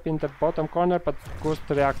snipe in the bottom corner, but Gust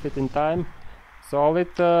reacted in time.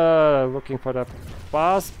 Solid looking for a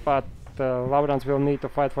pass, but Laurent will need to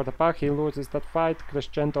fight for the puck. He loses that fight.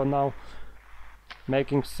 Crescendo now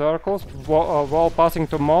making circles. Wall passing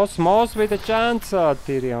to MOS. MOS with a chance.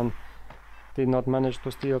 Tyrion did not manage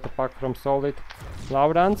to steal the puck from Solid.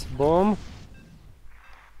 Laurent, boom.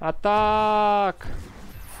 Attack!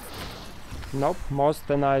 Nope, MOS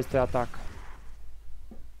denies the attack.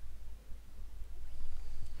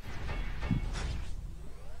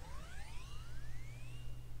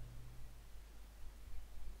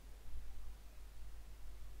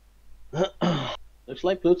 Looks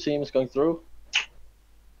like blue team is going through.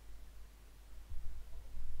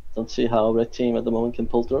 Don't see how red team at the moment can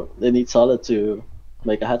pull through. They need Zealot to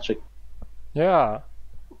make a hat-trick. Yeah.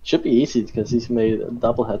 Should be easy because he's made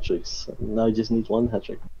double hat-tricks. Now he just needs 1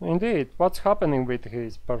 hat-trick. Indeed. What's happening with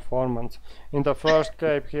his performance? In the first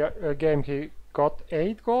game he got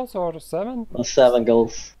 8 goals or 7? 7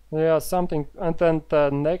 goals. Yeah, something. And then the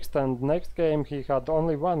next game he had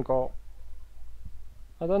only 1 goal.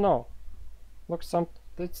 I don't know.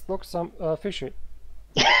 It looks some fishy.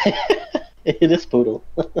 It is poodle.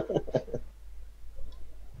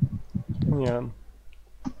 Yeah.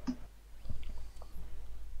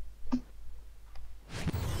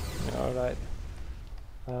 Alright.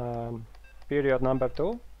 Period number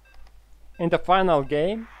 2. In the final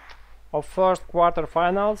game of first quarter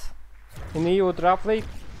finals in EU Draft League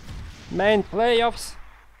main playoffs,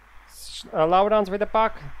 Laurans with the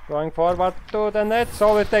puck, going forward to the net.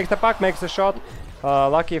 Solid takes the puck, makes the shot.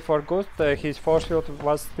 Lucky for Gust, his force field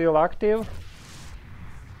was still active.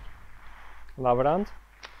 Laurans.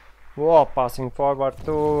 Whoa, passing forward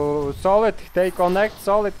to Solid. They connect.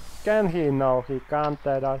 Solid, can he? No, he can't.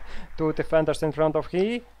 There are two defenders in front of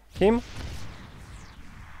him.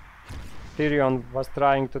 Tyrion was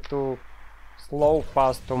trying to do slow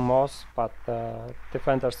pass to MOS, but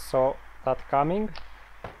defenders saw that coming.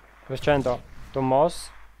 Crescendo to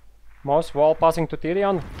MOS. MOS wall passing to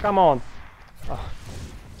Tyrion. Come on! Oh.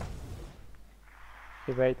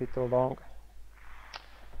 He waited too long.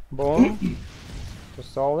 Boom. To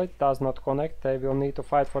Solid. Does not connect. They will need to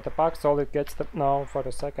fight for the puck. Solid gets the... No, for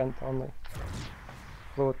a second only.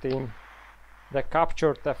 Blue team. They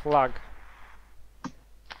captured the flag.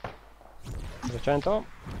 Crescendo.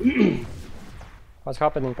 What's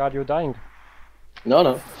happening? Are you dying? No,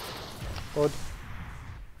 no. Good.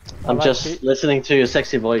 I'm like just listening to your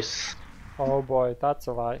sexy voice. Oh boy, that's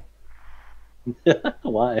a lie.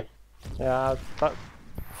 Why? Yeah, that...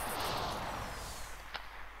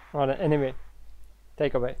 Oh, anyway,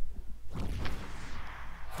 take away.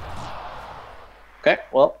 Okay,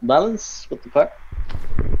 well, balance with the puck.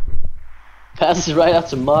 Passes right out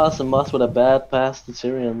to MOS, and MOS with a bad pass to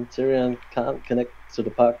Tyrion. Tyrion can't connect to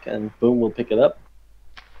the puck, and Boom will pick it up.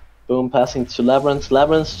 Boom passing to Labyrinth.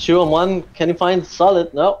 Labyrinth 2-on-1. Can he find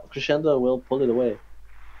Solid? No, Crescendo will pull it away.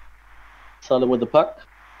 Solid with the puck.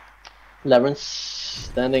 Labyrinth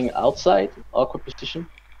standing outside, awkward position.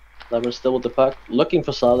 Labyrinth still with the puck, looking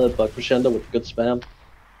for Solid, but Crescendo with good spam.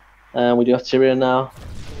 And we do have Tyrion now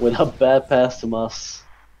with a bad pass to MOS.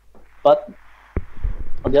 But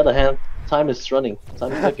on the other hand, time is running,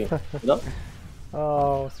 time is ticking, you know?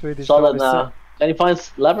 Oh, Swedish. Solid now. Can he find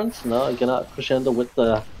Labyrinth? No, he cannot. Crescendo with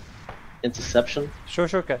the interception.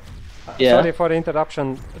 Shusuke. Yeah. Sorry for the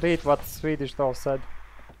interruption. Read what Swedish doll said.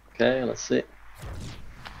 Okay, let's see.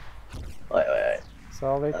 Wait.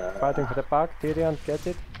 Solid, fighting for the puck. Tyrion, get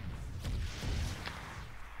it?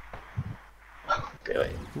 Okay,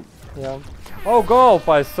 wait. Yeah. Oh, goal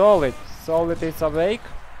by Solid. Solid is awake.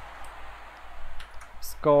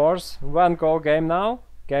 Scores. 1 goal game now.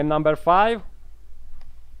 Game number 5.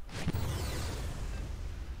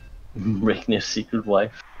 Ragnar's secret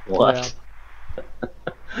wife. What?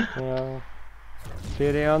 Yeah.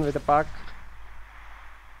 Tyrion with the puck.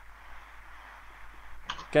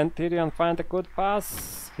 Can Tyrion find a good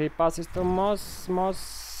pass? He passes to MOS.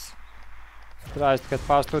 MOS tries to get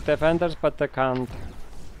past 2 defenders, but they can't.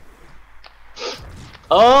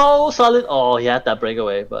 Oh, Solid! Oh, he had that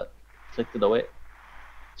breakaway, but flicked it away.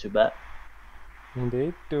 Too bad.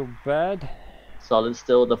 Indeed, too bad. Solid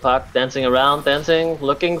still with the puck, dancing around,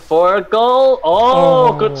 looking for a goal.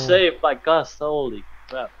 Oh, good save by Gus. Holy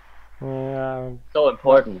crap. Yeah. So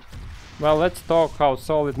important. Well, let's talk how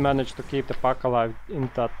Solid managed to keep the puck alive in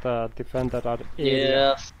that defender area.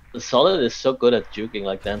 Yes, the Solid is so good at juking,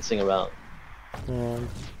 like dancing around.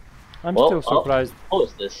 I'm still surprised. Who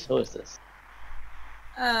is this? Who is this?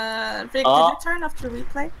 Rick, did you turn off the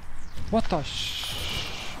replay? What the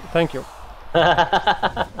Thank you.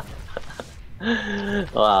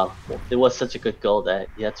 Wow, it was such a good goal that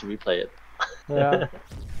you had to replay it. Yeah.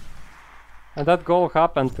 And that goal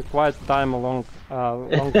happened quite long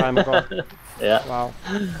time ago. Yeah. Wow.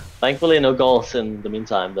 Thankfully, no goals in the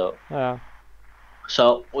meantime, though. Yeah.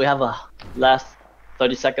 So we have a last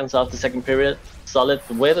 30 seconds of the second period. Solid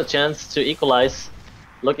with a chance to equalize,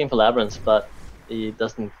 looking for Labyrinth, but he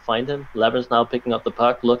doesn't find him. Labyrinth now picking up the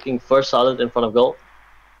puck, looking for Solid in front of goal.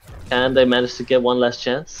 Can they manage to get one last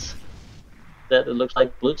chance? That it looks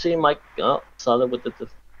like blue team might. Oh, Solid with the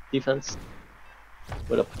defense.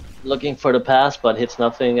 Looking for the pass, but hits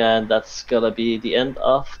nothing, and that's gonna be the end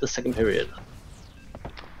of the second period.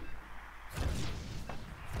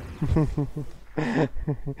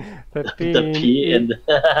 The P in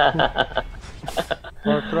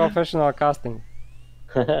for professional casting.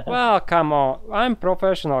 Well, come on, I'm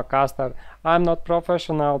professional caster. I'm not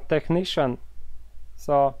professional technician.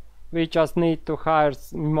 So we just need to hire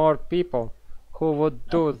more people who would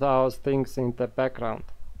do those things in the background.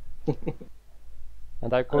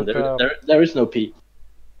 And I could. There is no P.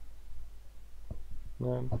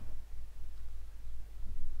 Yeah.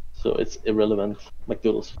 So it's irrelevant.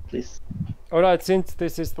 McDoodles, please. Alright, since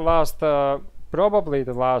this is the last, probably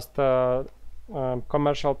the last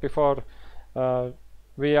commercial before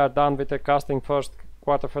we are done with the casting first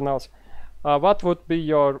quarterfinals, what would be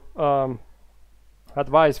your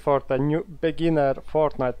advice for the new beginner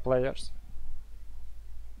Fortnite players?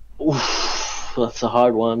 Oof, that's a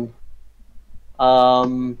hard one.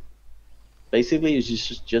 basically you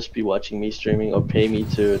should just be watching me streaming or pay me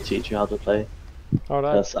to teach you how to play.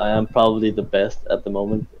 Alright. Because I am probably the best at the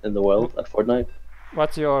moment in the world at Fortnite.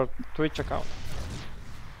 What's your Twitch account?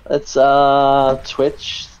 It's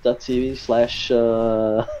twitch.tv/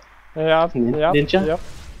 Yeah, yeah, Ninja? Yep.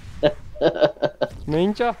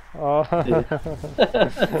 Ninja? Oh.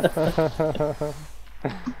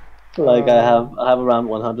 Like I have around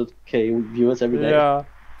 100k viewers every day. Yeah,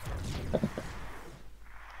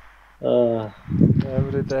 Uh,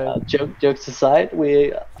 every day. Jokes aside,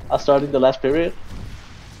 we are starting the last period.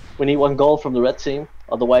 We need 1 goal from the red team,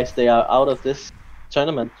 otherwise they are out of this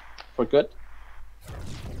tournament for good.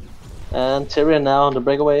 And Tyrion now on the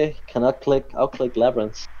breakaway cannot outclick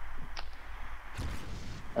Labyrinth.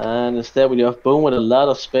 And instead we have Boom with a lot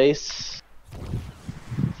of space.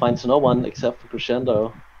 Finds no one except for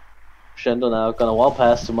Crescendo. Crescendo now gonna wall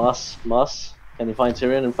pass to MOS. MOS, can he find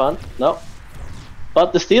Tyrion in front? No.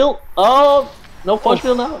 But the steal! Oh! No force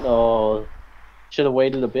field now? No. Should have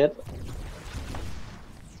waited a bit.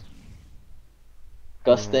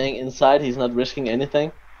 Gus staying inside, he's not risking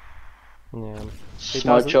anything. Yeah.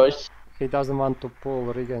 Smart choice. He doesn't want to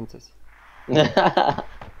pull Regencies. Yeah.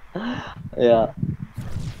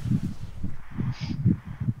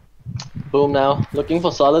 Boom now, looking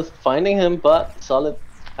for Solid, finding him, but Solid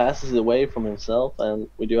passes away from himself, and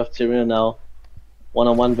we do have Tyrion now.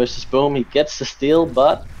 1-on-1 versus Boom. He gets the steal,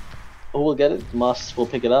 but who will get it? MOS will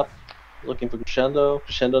pick it up. Looking for Crescendo.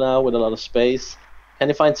 Crescendo now with a lot of space. Can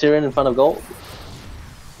he find Tyrion in front of goal?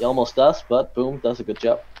 He almost does, but Boom does a good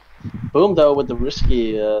job. Boom though with the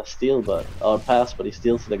risky steal, or pass, but he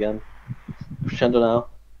steals it again. Crescendo now,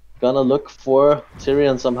 gonna look for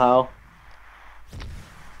Tyrion somehow.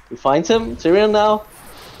 He finds him. Tyrion now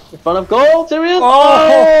in front of goal. Tyrion!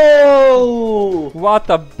 Oh! What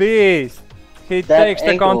a beast! He That takes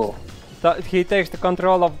angle. he takes the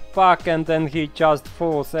control of puck and then he just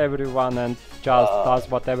fools everyone and just does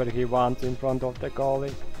whatever he wants in front of the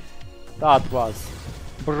goalie. That was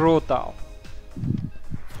brutal.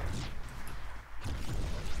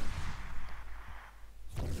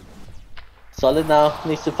 Solid now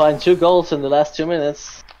needs to find 2 goals in the last 2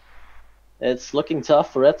 minutes. It's looking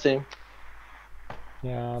tough for Red Team.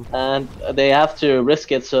 Yeah. And they have to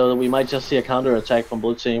risk it, so we might just see a counter attack from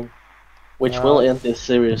Blue Team, which will end this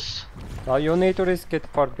series. So you need to risk it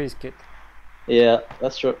for Biscuit. Yeah,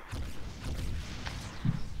 that's true.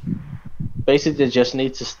 Basically, just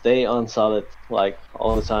need to stay on Solid, like,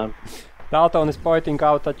 all the time. Dalton is pointing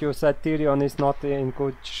out that you said Tyrion is not in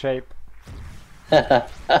good shape.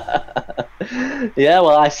 Yeah,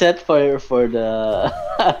 well, I said for the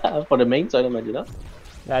for the main tournament, you know.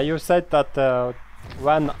 Yeah, you said that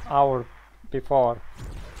 1 hour before.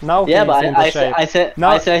 Now Yeah, he's but in the shape. I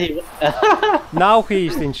said he. Now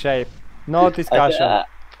he's in shape. No discussion.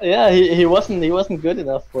 Yeah, he wasn't good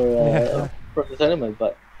enough for for the tournament,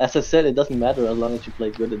 but as I said, it doesn't matter as long as you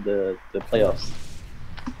play good in the playoffs.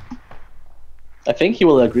 I think he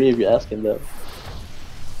will agree if you ask him though.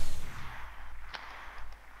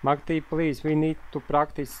 Magdi, please, we need to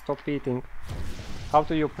practice stop eating. How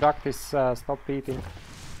do you practice stop eating?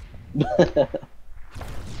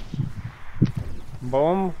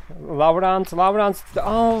 Boom. Laurence,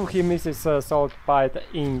 oh, he misses Salt by the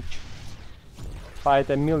inch. By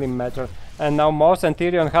the millimeter. And now MOS and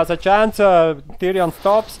Tyrion has a chance. Tyrion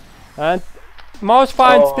stops. And MOS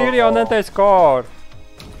finds Tyrion and they score.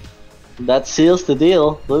 That seals the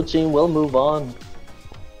deal. Blue Team will move on.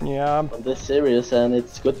 Yeah. From this series, and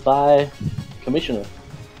it's goodbye, Commissioner.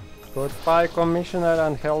 Goodbye, Commissioner,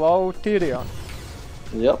 and hello, Tyrion.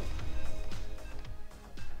 Yep.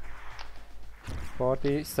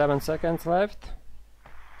 47 seconds left.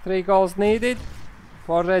 3 goals needed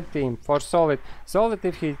for Red Team, for Solid. Solid,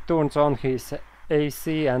 if he turns on his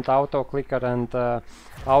AC and auto clicker and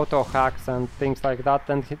auto hacks and things like that,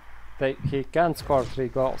 then he can score 3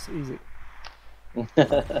 goals easy.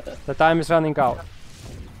 The time is running out.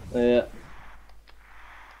 Yeah.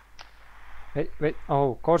 Wait,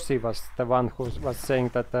 oh, Corsi was the one who was saying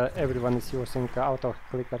that everyone is using auto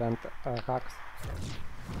clicker and hacks.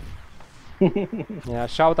 Yeah,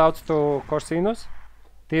 shout outs to Corsinus.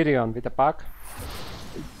 Tyrion with the puck.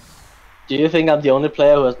 Do you think I'm the only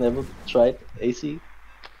player who has never tried AC?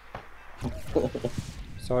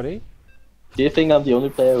 Sorry? Do you think I'm the only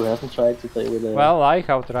player who hasn't tried to play with a... Well, I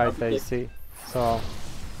have tried AC, so...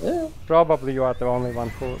 Yeah. Probably you are the only one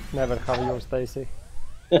who never have used AC.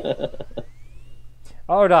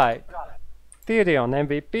 Alright. Tyrion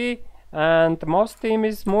MVP, and MOS team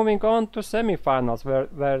is moving on to semi-finals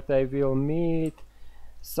where they will meet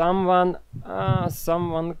someone,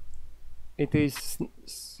 it is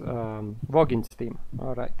Vogin's team.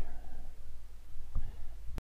 Alright.